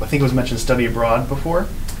I think it was mentioned study abroad before.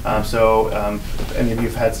 If any of you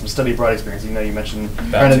have had some study abroad experience, you mentioned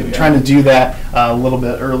About trying to do that a little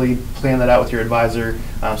bit early, plan that out with your advisor.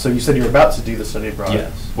 So you said you were about to do the study abroad.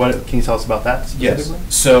 Yes. What can you tell us about that specifically?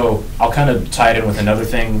 Yes. So I'll kind of tie it in with another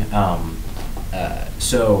thing.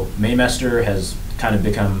 So Maymester has kind of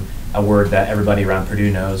become a word that everybody around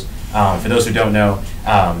Purdue knows. For those who don't know,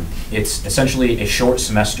 it's essentially a short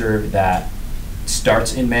semester that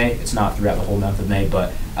starts in May. It's not throughout the whole month of May,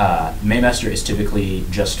 but Maymester is typically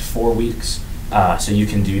just 4 weeks. So you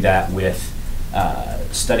can do that with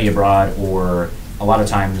study abroad, or a lot of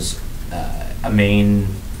times a main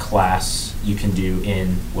class you can do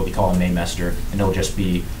in what we call a Maymester, and it'll just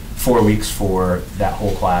be 4 weeks for that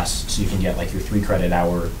whole class. So you can get like your 3 credit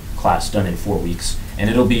hour class done in 4 weeks, and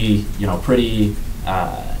it'll be pretty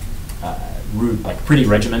pretty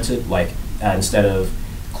regimented. Like instead of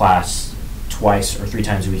class twice or 3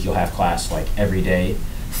 times a week, you'll have class like every day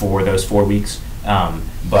for those 4 weeks.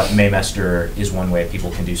 But Maymester is one way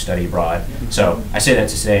people can do study abroad. So I say that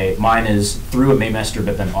to say mine is through a Maymester,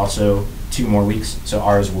 but then also 2 more weeks. So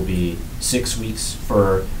ours will be 6 weeks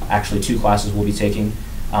for actually 2 classes we'll be taking.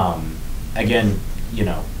 Again,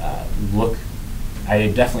 I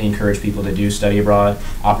definitely encourage people to do study abroad,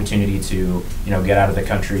 opportunity to, get out of the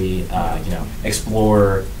country,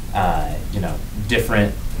 explore,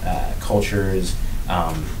 different cultures,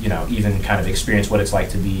 even kind of experience what it's like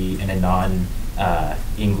to be in a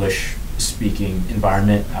non-English speaking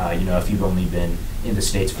environment, if you've only been in the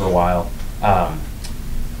States for a while.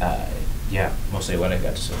 Mostly what I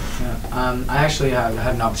got to say. Yeah. I actually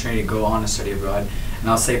had an opportunity to go on a study abroad, and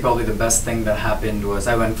I'll say probably the best thing that happened was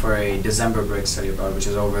I went for a December break study abroad, which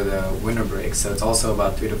is over the winter break, so it's also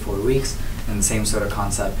about 3 to 4 weeks, and the same sort of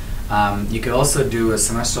concept. You could also do a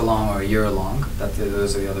semester long or a year long.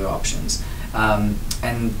 Those are the other options.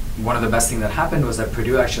 And one of the best things that happened was that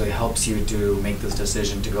Purdue actually helps you to make this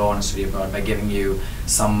decision to go on a study abroad by giving you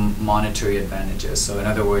some monetary advantages. So in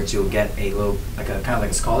other words, you'll get a little, kind of like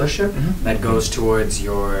a scholarship that goes towards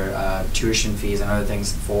your tuition fees and other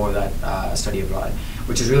things for that study abroad,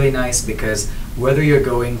 which is really nice because whether you're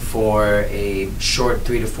going for a short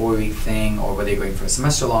 3 to 4 week thing or whether you're going for a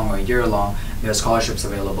semester long or a year long, there are scholarships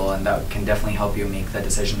available, and that can definitely help you make that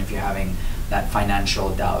decision if you're having that financial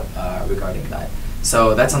doubt regarding that.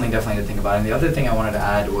 So that's something definitely to think about. And the other thing I wanted to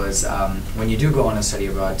add was when you do go on a study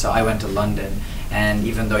abroad, so I went to London, and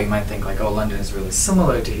even though you might think like, oh, London is really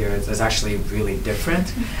similar to here, it's actually really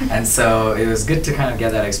different. And so it was good to kind of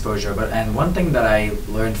get that exposure. And one thing that I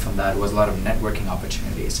learned from that was a lot of networking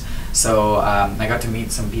opportunities. So I got to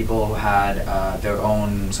meet some people who had their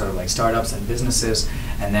own sort of like startups and businesses,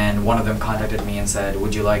 and then one of them contacted me and said,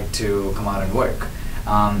 would you like to come out and work?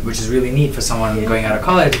 Which is really neat for someone going out of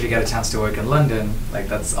college. If you get a chance to work in London, like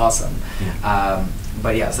that's awesome.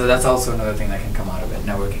 So that's also another thing that can come out of it,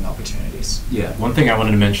 networking opportunities. Yeah, one thing I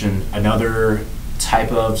wanted to mention, another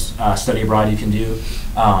type of study abroad you can do,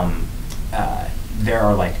 there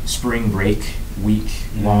are like spring break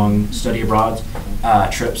week-long study abroad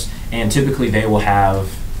trips, and typically they will have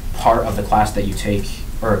part of the class that you take,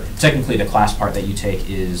 or technically the class part that you take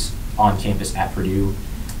is on campus at Purdue,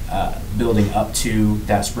 building up to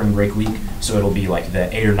that spring break week. So it'll be like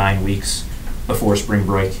the 8 or 9 weeks before spring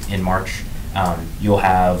break in March. You'll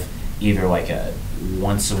have either like a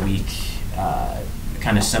once a week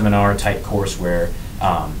kind of seminar type course where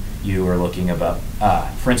you are looking about,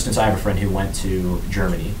 for instance, I have a friend who went to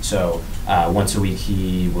Germany. So once a week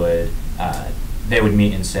they would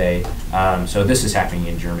meet and say, so this is happening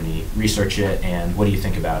in Germany, research it, and what do you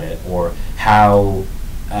think about it? Or how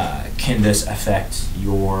can this affect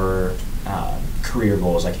your career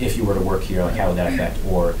goals? Like if you were to work here, like how would that affect?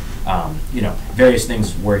 Or various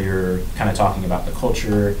things where you're kind of talking about the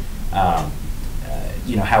culture, how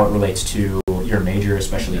it relates to your major,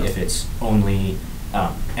 especially if it's only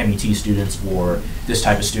MET students or this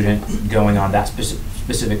type of student going on that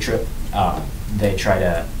specific trip. They try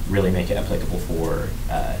to really make it applicable for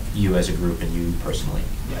you as a group and you personally.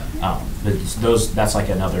 That's like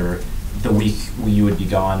another. The week you would be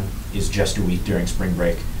gone is just a week during spring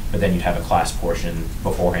break, but then you'd have a class portion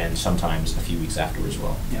beforehand, sometimes a few weeks after as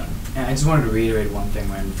well. Yeah, and I just wanted to reiterate one thing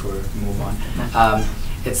before we move on.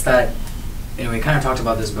 It's that, we kind of talked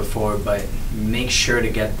about this before, but make sure to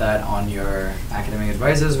get that on your academic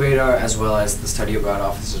advisor's radar as well as the study abroad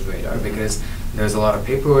officer's radar, because there's a lot of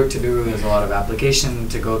paperwork to do, there's a lot of application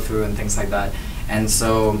to go through and things like that. And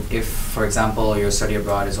so if, for example, your study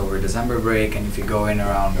abroad is over December break, and if you go in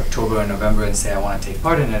around October or November and say, I want to take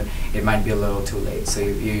part in it, it might be a little too late. So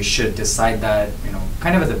you should decide that,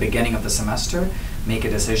 kind of at the beginning of the semester, make a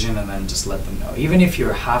decision and then just let them know. Even if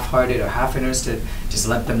you're half-hearted or half interested, just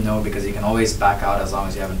let them know, because you can always back out as long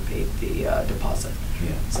as you haven't paid the deposit.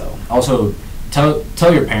 Yeah. So also,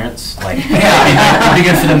 tell your parents, like, it'd be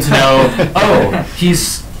good for them to know, oh,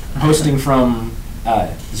 he's hosting from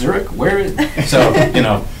Zurich, where is, so,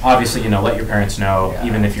 obviously, let your parents know,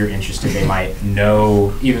 even if you're interested, they might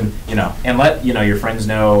know, even, and let, your friends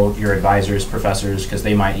know, your advisors, professors, because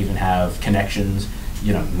they might even have connections,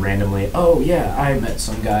 randomly, oh yeah, I met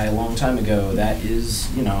some guy a long time ago that is,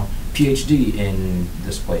 PhD in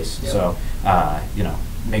this place. Yep. So,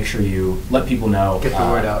 make sure you let people know. Get the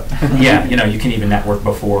word out. Yeah, you can even network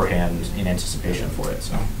beforehand in anticipation for it,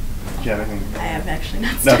 so. I have actually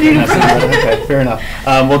not studied abroad. Okay, fair enough.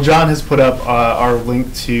 Well, John has put up our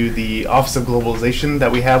link to the Office of Globalization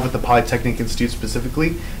that we have with the Polytechnic Institute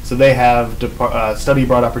specifically. So they have study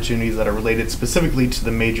abroad opportunities that are related specifically to the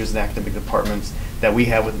majors and academic departments that we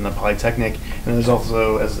have within the Polytechnic. And there's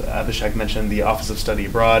also, as Abhishek mentioned, the Office of Study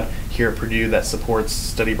Abroad here at Purdue that supports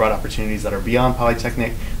study abroad opportunities that are beyond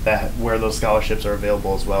Polytechnic, where those scholarships are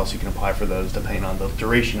available as well, so you can apply for those depending on the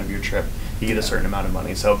duration of your trip. You get a certain amount of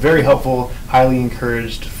money. So very helpful, highly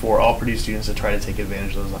encouraged for all Purdue students to try to take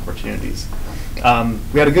advantage of those opportunities.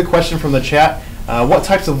 We had a good question from the chat. What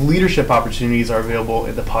types of leadership opportunities are available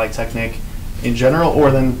at the Polytechnic in general,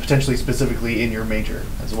 or then potentially specifically in your major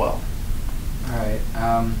as well? All right.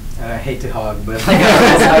 I hate to hog, but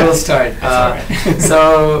I will start.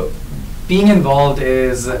 So being involved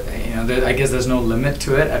is, I guess there's no limit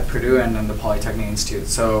to it at Purdue and the Polytechnic Institute.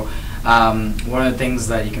 So one of the things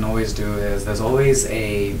that you can always do is there's always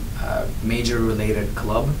a major-related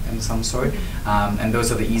club in some sort, and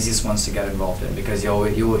those are the easiest ones to get involved in, because you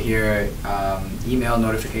will hear email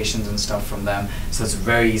notifications and stuff from them, so it's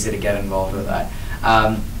very easy to get involved with that.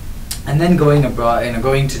 And then going abroad,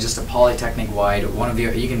 going to just a polytechnic-wide,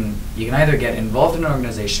 you can either get involved in an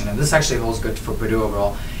organization, and this actually holds good for Purdue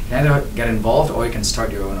overall. You can either get involved or you can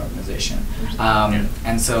start your own organization.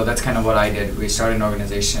 And so that's kind of what I did. We started an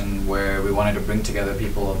organization where we wanted to bring together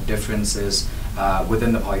people of differences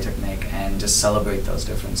within the Polytechnic and just celebrate those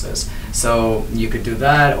differences. So you could do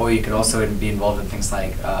that, or you could also be involved in things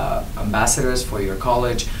like ambassadors for your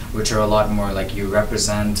college, which are a lot more like you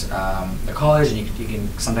represent the college, and you can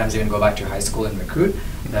sometimes even go back to your high school and recruit.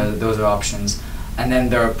 Those are options. And then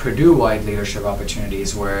there are Purdue-wide leadership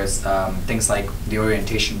opportunities, whereas things like the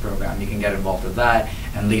orientation program, you can get involved with that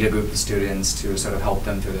and lead a group of students to sort of help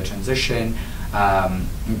them through the transition.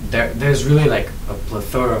 There's really like a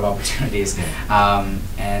plethora of opportunities,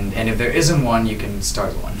 and if there isn't one, you can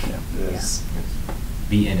start one.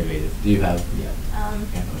 Be innovative. Do you have?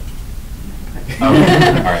 Oh,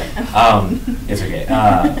 all right. It's okay.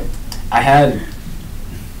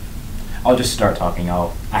 I'll just start talking.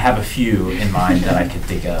 I have a few in mind that I could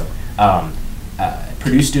think of.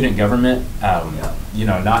 Purdue student government.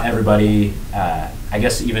 Not everybody, I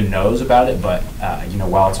guess, even knows about it, but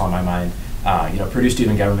while it's on my mind, Purdue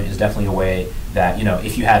student government is definitely a way that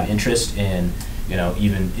if you have interest in,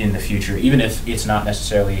 even in the future, even if it's not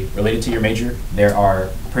necessarily related to your major, there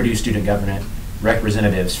are Purdue student government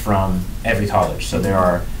representatives from every college. So there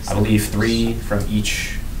are, I believe, 3 from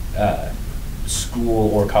each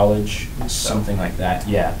school or college, something like that.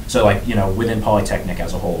 Yeah. So within Polytechnic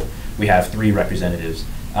as a whole, we have 3 representatives.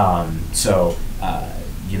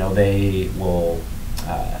 They will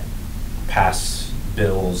pass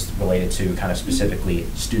bills related to kind of specifically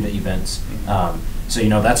student events.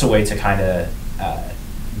 That's a way to kind of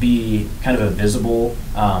be kind of a visible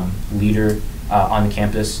leader on the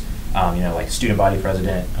campus. Like student body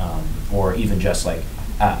president, or even just like,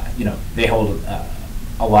 they hold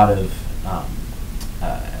a lot of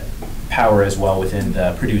power as well within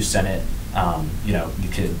the Purdue Senate. You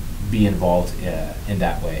could be involved in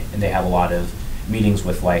that way, and they have a lot of meetings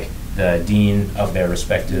with like the dean of their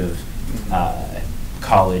respective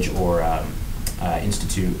college or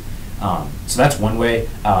institute. So that's one way.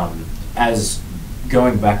 As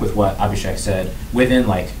going back with what Abhishek said, within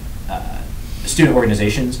like student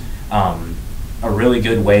organizations, a really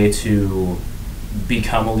good way to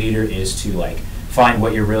become a leader is to like find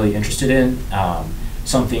what you're really interested in,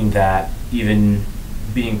 something that even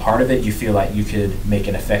being part of it, you feel like you could make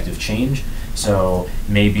an effective change. So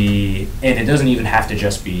maybe, and it doesn't even have to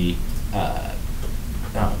just be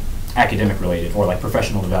academic related or like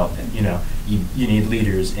professional development. You need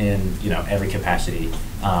leaders in every capacity.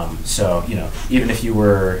 So even if you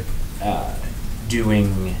were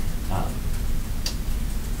doing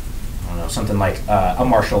don't know, something like a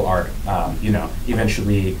martial art.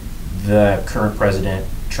 Eventually the current president,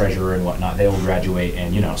 treasurer, and whatnot, they will graduate,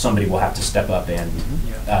 and somebody will have to step up and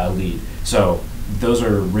lead. So those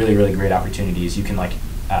are really, really great opportunities. You can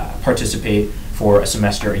participate for a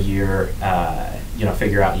semester, a year,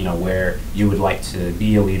 figure out where you would like to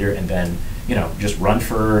be a leader, and then just run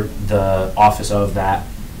for the office of that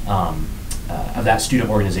student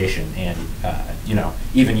organization, and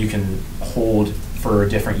even you can hold for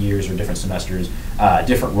different years or different semesters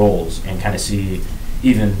different roles, and kind of see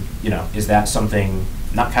even is that something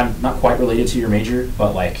not quite related to your major,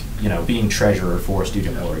 but being treasurer for a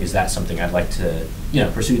student org, is that something I'd like to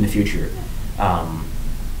pursue in the future?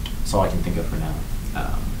 That's all I can think of for now.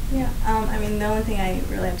 The only thing I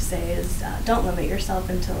really have to say is don't limit yourself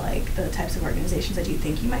into the types of organizations that you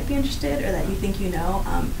think you might be interested or that you think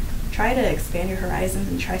Try to expand your horizons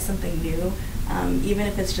and try something new, even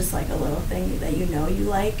if it's just a little thing that you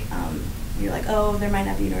like. You're like, oh, there might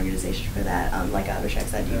not be an organization for that. Like Abhishek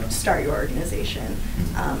said, you start your organization.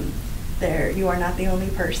 You are not the only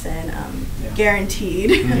person.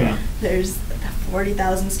 Guaranteed. There's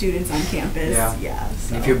 40,000 students on campus.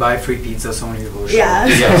 So. If you buy free pizza, so many people will show.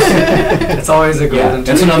 It's always a golden.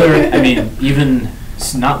 That's another. Even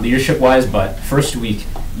not leadership-wise, but first week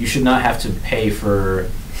you should not have to pay for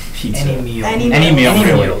pizza. Any meal.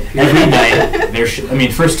 Really. Every night there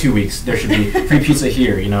should. First 2 weeks there should be free pizza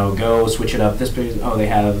here. Go switch it up. This place, they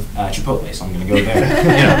have Chipotle, so I'm going to go there.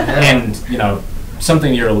 And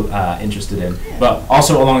something you're interested in. But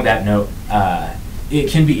also along that note, it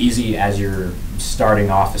can be easy as you're starting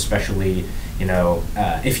off, especially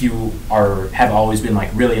if you have always been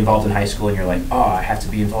really involved in high school, and you're like, oh, I have to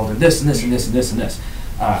be involved in this and this and this and this and this.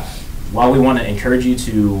 While we want to encourage you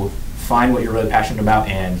to find what you're really passionate about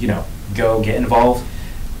and go get involved,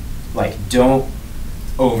 don't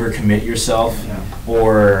overcommit yourself,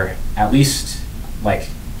 or at least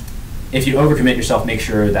if you overcommit yourself, make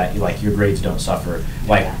sure that your grades don't suffer.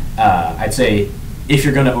 I'd say if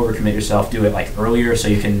you're going to overcommit yourself, do it earlier, so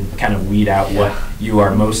you can kind of weed out what you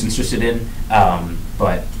are most interested in,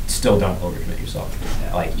 but still don't overcommit yourself.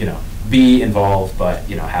 Be involved, but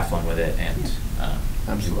have fun with it, and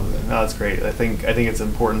absolutely. No, that's great. I think it's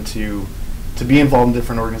important to be involved in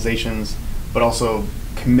different organizations, but also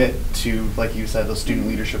commit to, like you said, those student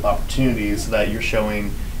leadership opportunities, so that you're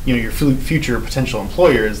showing your future potential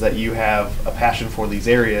employers that you have a passion for these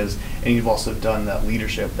areas, and you've also done that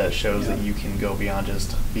leadership that shows that you can go beyond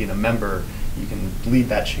just being a member. You can lead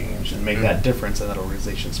that change and make that difference in that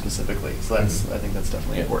organization specifically. So I think that's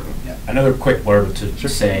definitely important. Another quick blurb to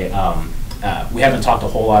say, we haven't talked a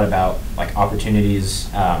whole lot about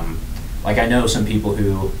opportunities. I know some people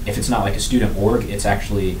who, if it's not a student org, it's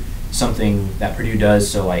actually something that Purdue does.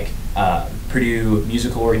 So Purdue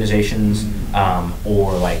musical organizations,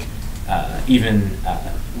 or even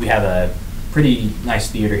we have a pretty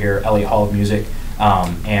nice theater here, Elliott Hall of Music,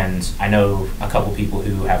 and I know a couple people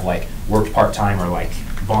who have worked part-time or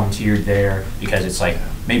volunteered there because it's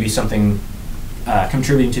maybe something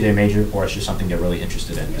contributing to their major, or it's just something they're really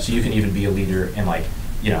interested in. So you can even be a leader in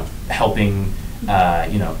helping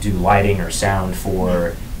do lighting or sound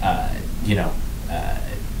for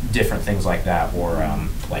different things like that, or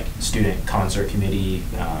student concert committee.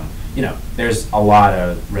 There's a lot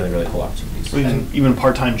of really, really cool opportunities. Even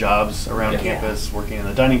part-time jobs around campus, working in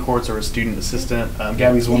the dining courts or a student assistant.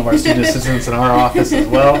 Gabby's one of our student assistants in our office as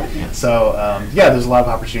well. So there's a lot of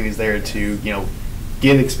opportunities there to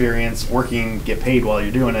get experience working, get paid while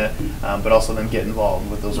you're doing it, but also then get involved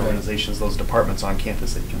with those organizations, those departments on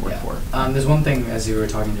campus that you can work for. There's one thing, as you were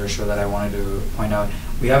talking to your show, that I wanted to point out.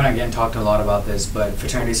 We haven't, again, talked a lot about this, but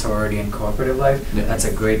fraternity, sorority, and cooperative life, that's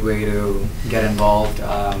a great way to get involved.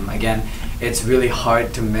 Again, it's really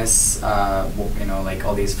hard to miss,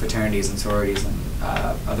 all these fraternities and sororities and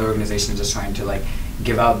other organizations just trying to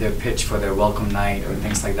give out their pitch for their welcome night or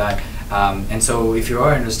things like that. And so if you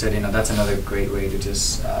are interested, that's another great way to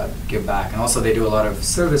just give back. And also they do a lot of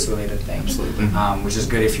service-related things, which is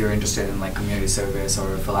good if you're interested in community service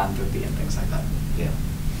or philanthropy and things like that.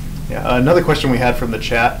 Another question we had from the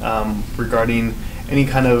chat regarding any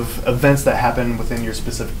kind of events that happen within your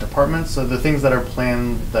specific department. So the things that are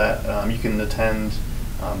planned that you can attend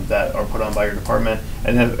that are put on by your department,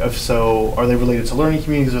 and if so, are they related to learning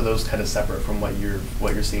communities, or are those kind of separate from what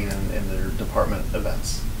you're seeing in their department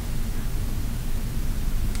events?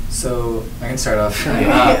 So I can start off.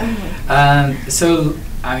 So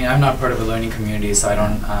I'm not part of a learning community, so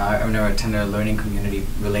I've never attended a learning community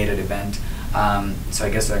related event. So I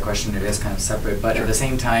guess that question, it is kind of separate, but at the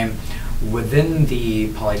same time, within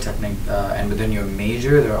the Polytechnic and within your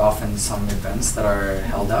major, there are often some events that are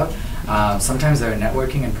held out. Sometimes they're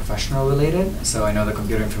networking and professional related. So I know the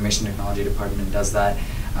computer information technology department does that,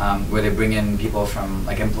 where they bring in people from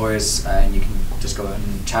like employers, and you can just go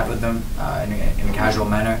and chat with them in a casual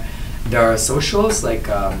manner. There are socials like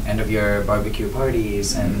end of year barbecue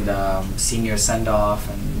parties and senior send off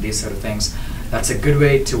and these sort of things. That's a good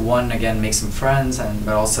way to, one, again, make some friends,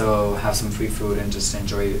 but also have some free food and just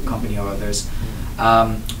enjoy the company of others.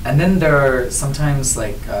 And then there are sometimes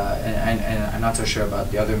like, and I'm not so sure about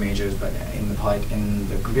the other majors, but in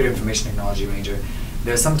the computer information technology major,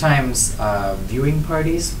 there's sometimes viewing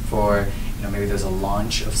parties for, maybe there's a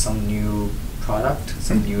launch of some new product,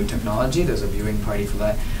 some new technology. There's a viewing party for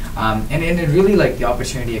that. And it really, like, the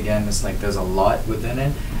opportunity, again, is like there's a lot within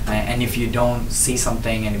it. And if you don't see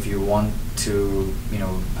something, and if you want to,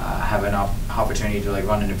 have an opportunity to like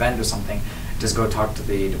run an event or something, just go talk to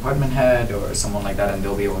the department head or someone like that, and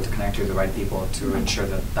they'll be able to connect you with the right people to ensure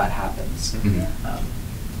that that happens.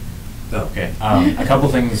 Okay. A couple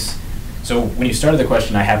things. So when you started the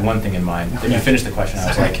question, I had one thing in mind. Then you finished the question, I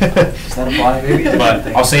was like, does that apply? Maybe? But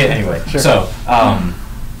I'll say it anyway. Sure. So, if I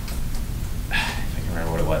can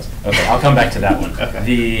remember what it was. Okay, I'll come back to that one. Okay.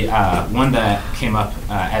 The one that came up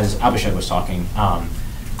as Abhishek was talking,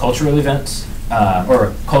 cultural events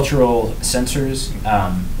or cultural centers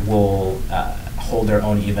will hold their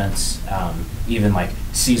own events, even like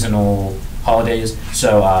seasonal holidays.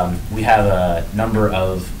 So we have a number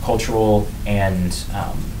of cultural and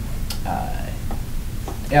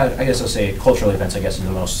yeah, I guess I'll say cultural events, I guess, is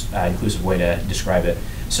the most inclusive way to describe it.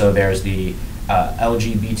 So there's the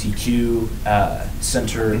LGBTQ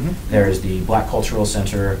Center, there's the Black Cultural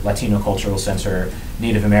Center, Latino Cultural Center,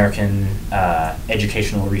 Native American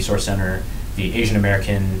Educational Resource Center, the Asian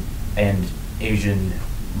American and Asian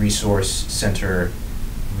Resource Center.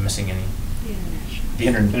 Am I missing any? The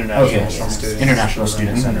International Student International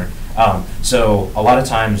Student Center. So a lot of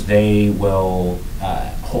times they will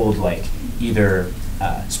hold like either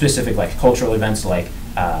specific like cultural events, like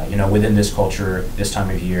within this culture, this time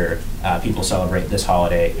of year, people celebrate this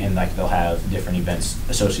holiday, and like they'll have different events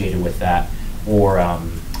associated with that. Or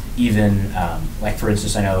even like, for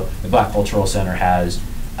instance, I know the Black Cultural Center has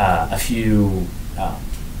a few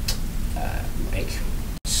like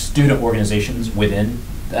student organizations within.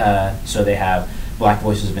 So they have Black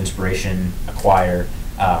Voices of Inspiration, a choir.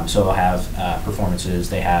 So they'll have performances.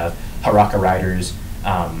 They have Haraka Riders,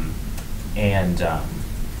 and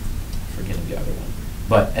forgetting the other one.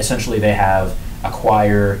 But essentially they have a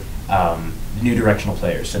choir, new directional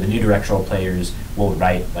players. So the new directional players will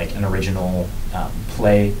write like an original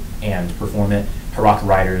play and perform it. Haraka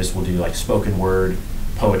Riders will do like spoken word,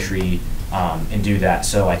 poetry, and do that.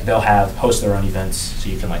 So like they'll host their own events, so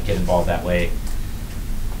you can like get involved that way.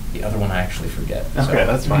 The other one I actually forget. Okay, so.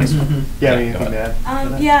 that's fine. Yeah, anything to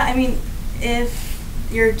add? Yeah, I mean, if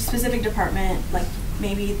your specific department, like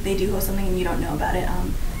maybe they do host something and you don't know about it,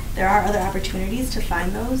 there are other opportunities to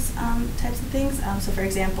find those types of things. So for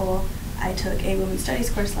example, I took a women's studies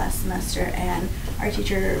course last semester, and our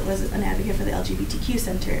teacher was an advocate for the LGBTQ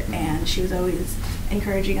Center, and she was always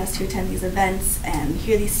encouraging us to attend these events and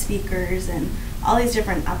hear these speakers and all these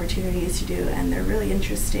different opportunities to do, and they're really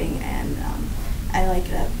interesting, and I like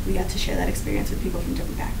that we got to share that experience with people from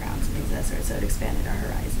different backgrounds and things of that sort, so it expanded our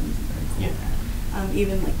horizons. Yeah.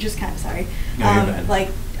 Even like just kind of sorry,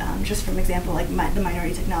 just from example, like the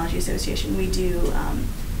Minority Technology Association, we do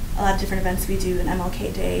a lot of different events. We do an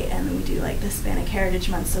MLK Day, and then we do like the Hispanic Heritage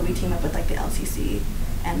Month. So we team up with like the LCC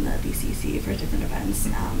and the BCC for different events.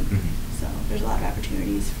 So there's a lot of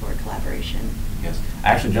opportunities for collaboration. Yes, I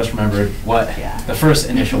actually just remembered what the first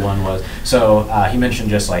initial one was. So he mentioned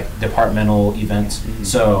just like departmental events.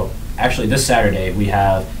 So actually this Saturday we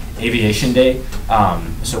have Aviation Day.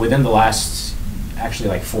 So within the last actually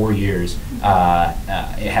like 4 years,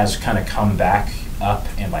 it has kind of come back up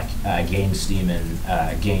and like gained steam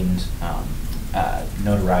and gained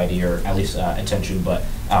notoriety, or at least attention. But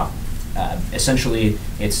essentially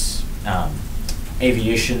it's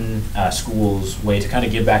aviation school's way to kind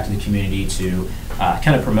of give back to the community, to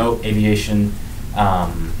kind of promote aviation.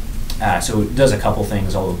 So it does a couple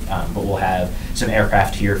things, but we'll have some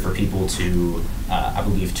aircraft here for people to, I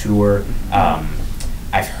believe, tour.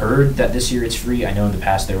 I've heard that this year it's free. I know in the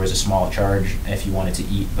past there was a small charge if you wanted to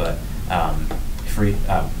eat, but free.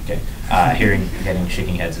 Okay. Getting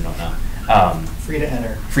shaking heads and whatnot. Free to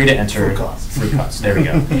enter. Free to enter. Fruit costs. Fruit costs. There we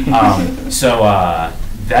go. So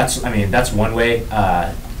that's one way.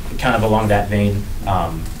 Kind of along that vein.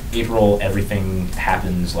 April, everything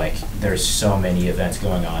happens. Like there's so many events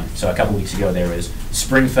going on. So a couple weeks ago there was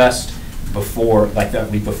Spring Fest. Before, like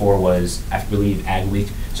that week before was, I believe, Ag Week.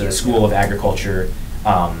 So the School of Agriculture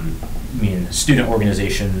student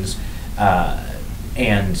organizations,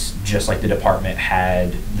 and just like the department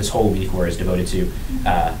had this whole week where it's devoted to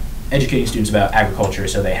educating students about agriculture.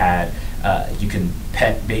 So they had you can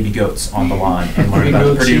pet baby goats on the lawn and learn about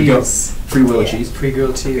the Purdue goats. Free will cheese.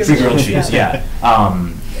 Pre-grilled cheese. Pre-grilled cheese, yeah.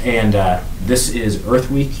 And this is Earth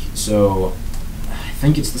Week, so I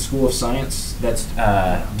think it's the School of Science that's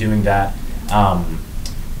doing that.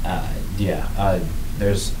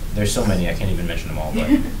 There's so many, I can't even mention them all, but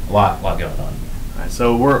a lot going on. All right,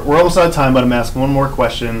 so we're almost out of time, but I'm asking one more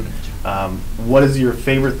question. What is your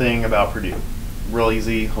favorite thing about Purdue? Real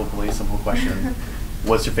easy, hopefully simple question.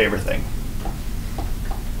 What's your favorite thing?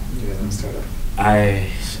 You guys want to start up? I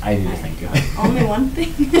need to think of it. Only one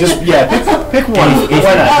thing? Just, pick one.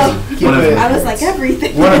 Why not? I was like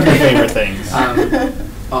everything. One of your favorite things.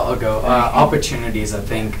 I'll go. Opportunities, I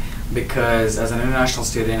think, because as an international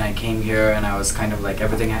student, I came here and I was kind of like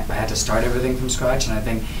everything. I had to start everything from scratch, and I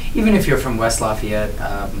think even if you're from West Lafayette,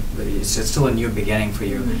 it's still a new beginning for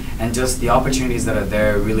you. And just the opportunities that are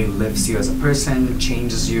there really lifts you as a person,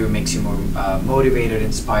 changes you, makes you more motivated,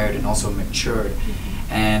 inspired, and also matured.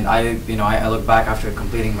 And I look back after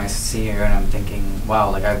completing my senior year and I'm thinking, wow,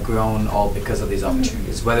 like I've grown all because of these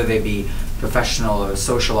opportunities, whether they be professional or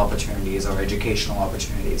social opportunities or educational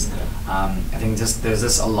opportunities. I think there's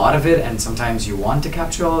just a lot of it, and sometimes you want to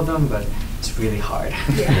capture all of them, but it's really hard.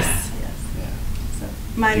 Yes. So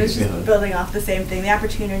mine was just building off the same thing. The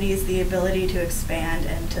opportunities, the ability to expand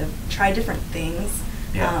and to try different things.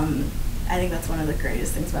 I think that's one of the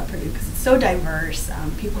greatest things about Purdue because it's so diverse.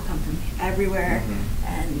 People come from everywhere,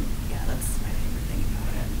 and that's my favorite thing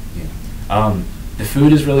about it. The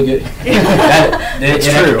food is really good. It's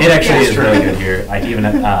true. It actually is really good here. Like even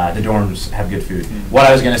the dorms have good food. What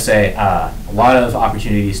I was going to say, a lot of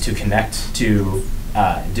opportunities to connect to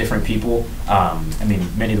different people.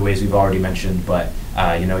 Many of the ways we've already mentioned, but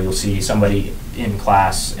you'll see somebody in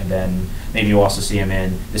class, and then maybe you'll also see them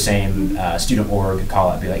in the same student org call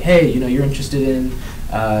out, be like, hey, you're interested in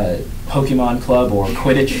Pokemon Club or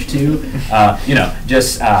Quidditch too.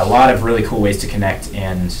 Just a lot of really cool ways to connect,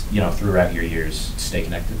 and throughout your years, stay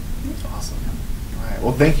connected. Awesome. All right.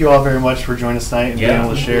 Well, thank you all very much for joining us tonight and being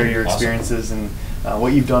able to share your experiences and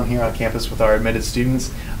what you've done here on campus with our admitted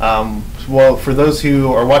students. Well, for those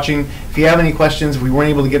who are watching, if you have any questions, we weren't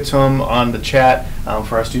able to get to them on the chat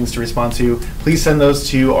for our students to respond to, please send those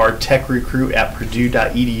to our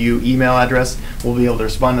techrecruit@purdue.edu email address. We'll be able to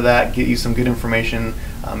respond to that, get you some good information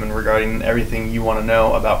and regarding everything you want to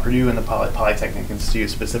know about Purdue and the Polytechnic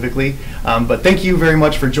Institute specifically. But thank you very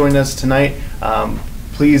much for joining us tonight.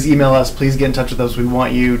 Please email us. Please get in touch with us. We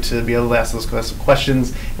want you to be able to ask those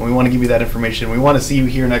questions, and we want to give you that information. We want to see you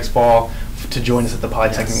here next fall to join us at the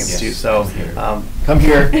Polytechnic Institute. So come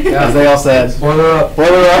here, as they all said. Boiler up.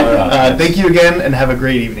 Boiler up. Thank you again, and have a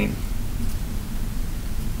great evening.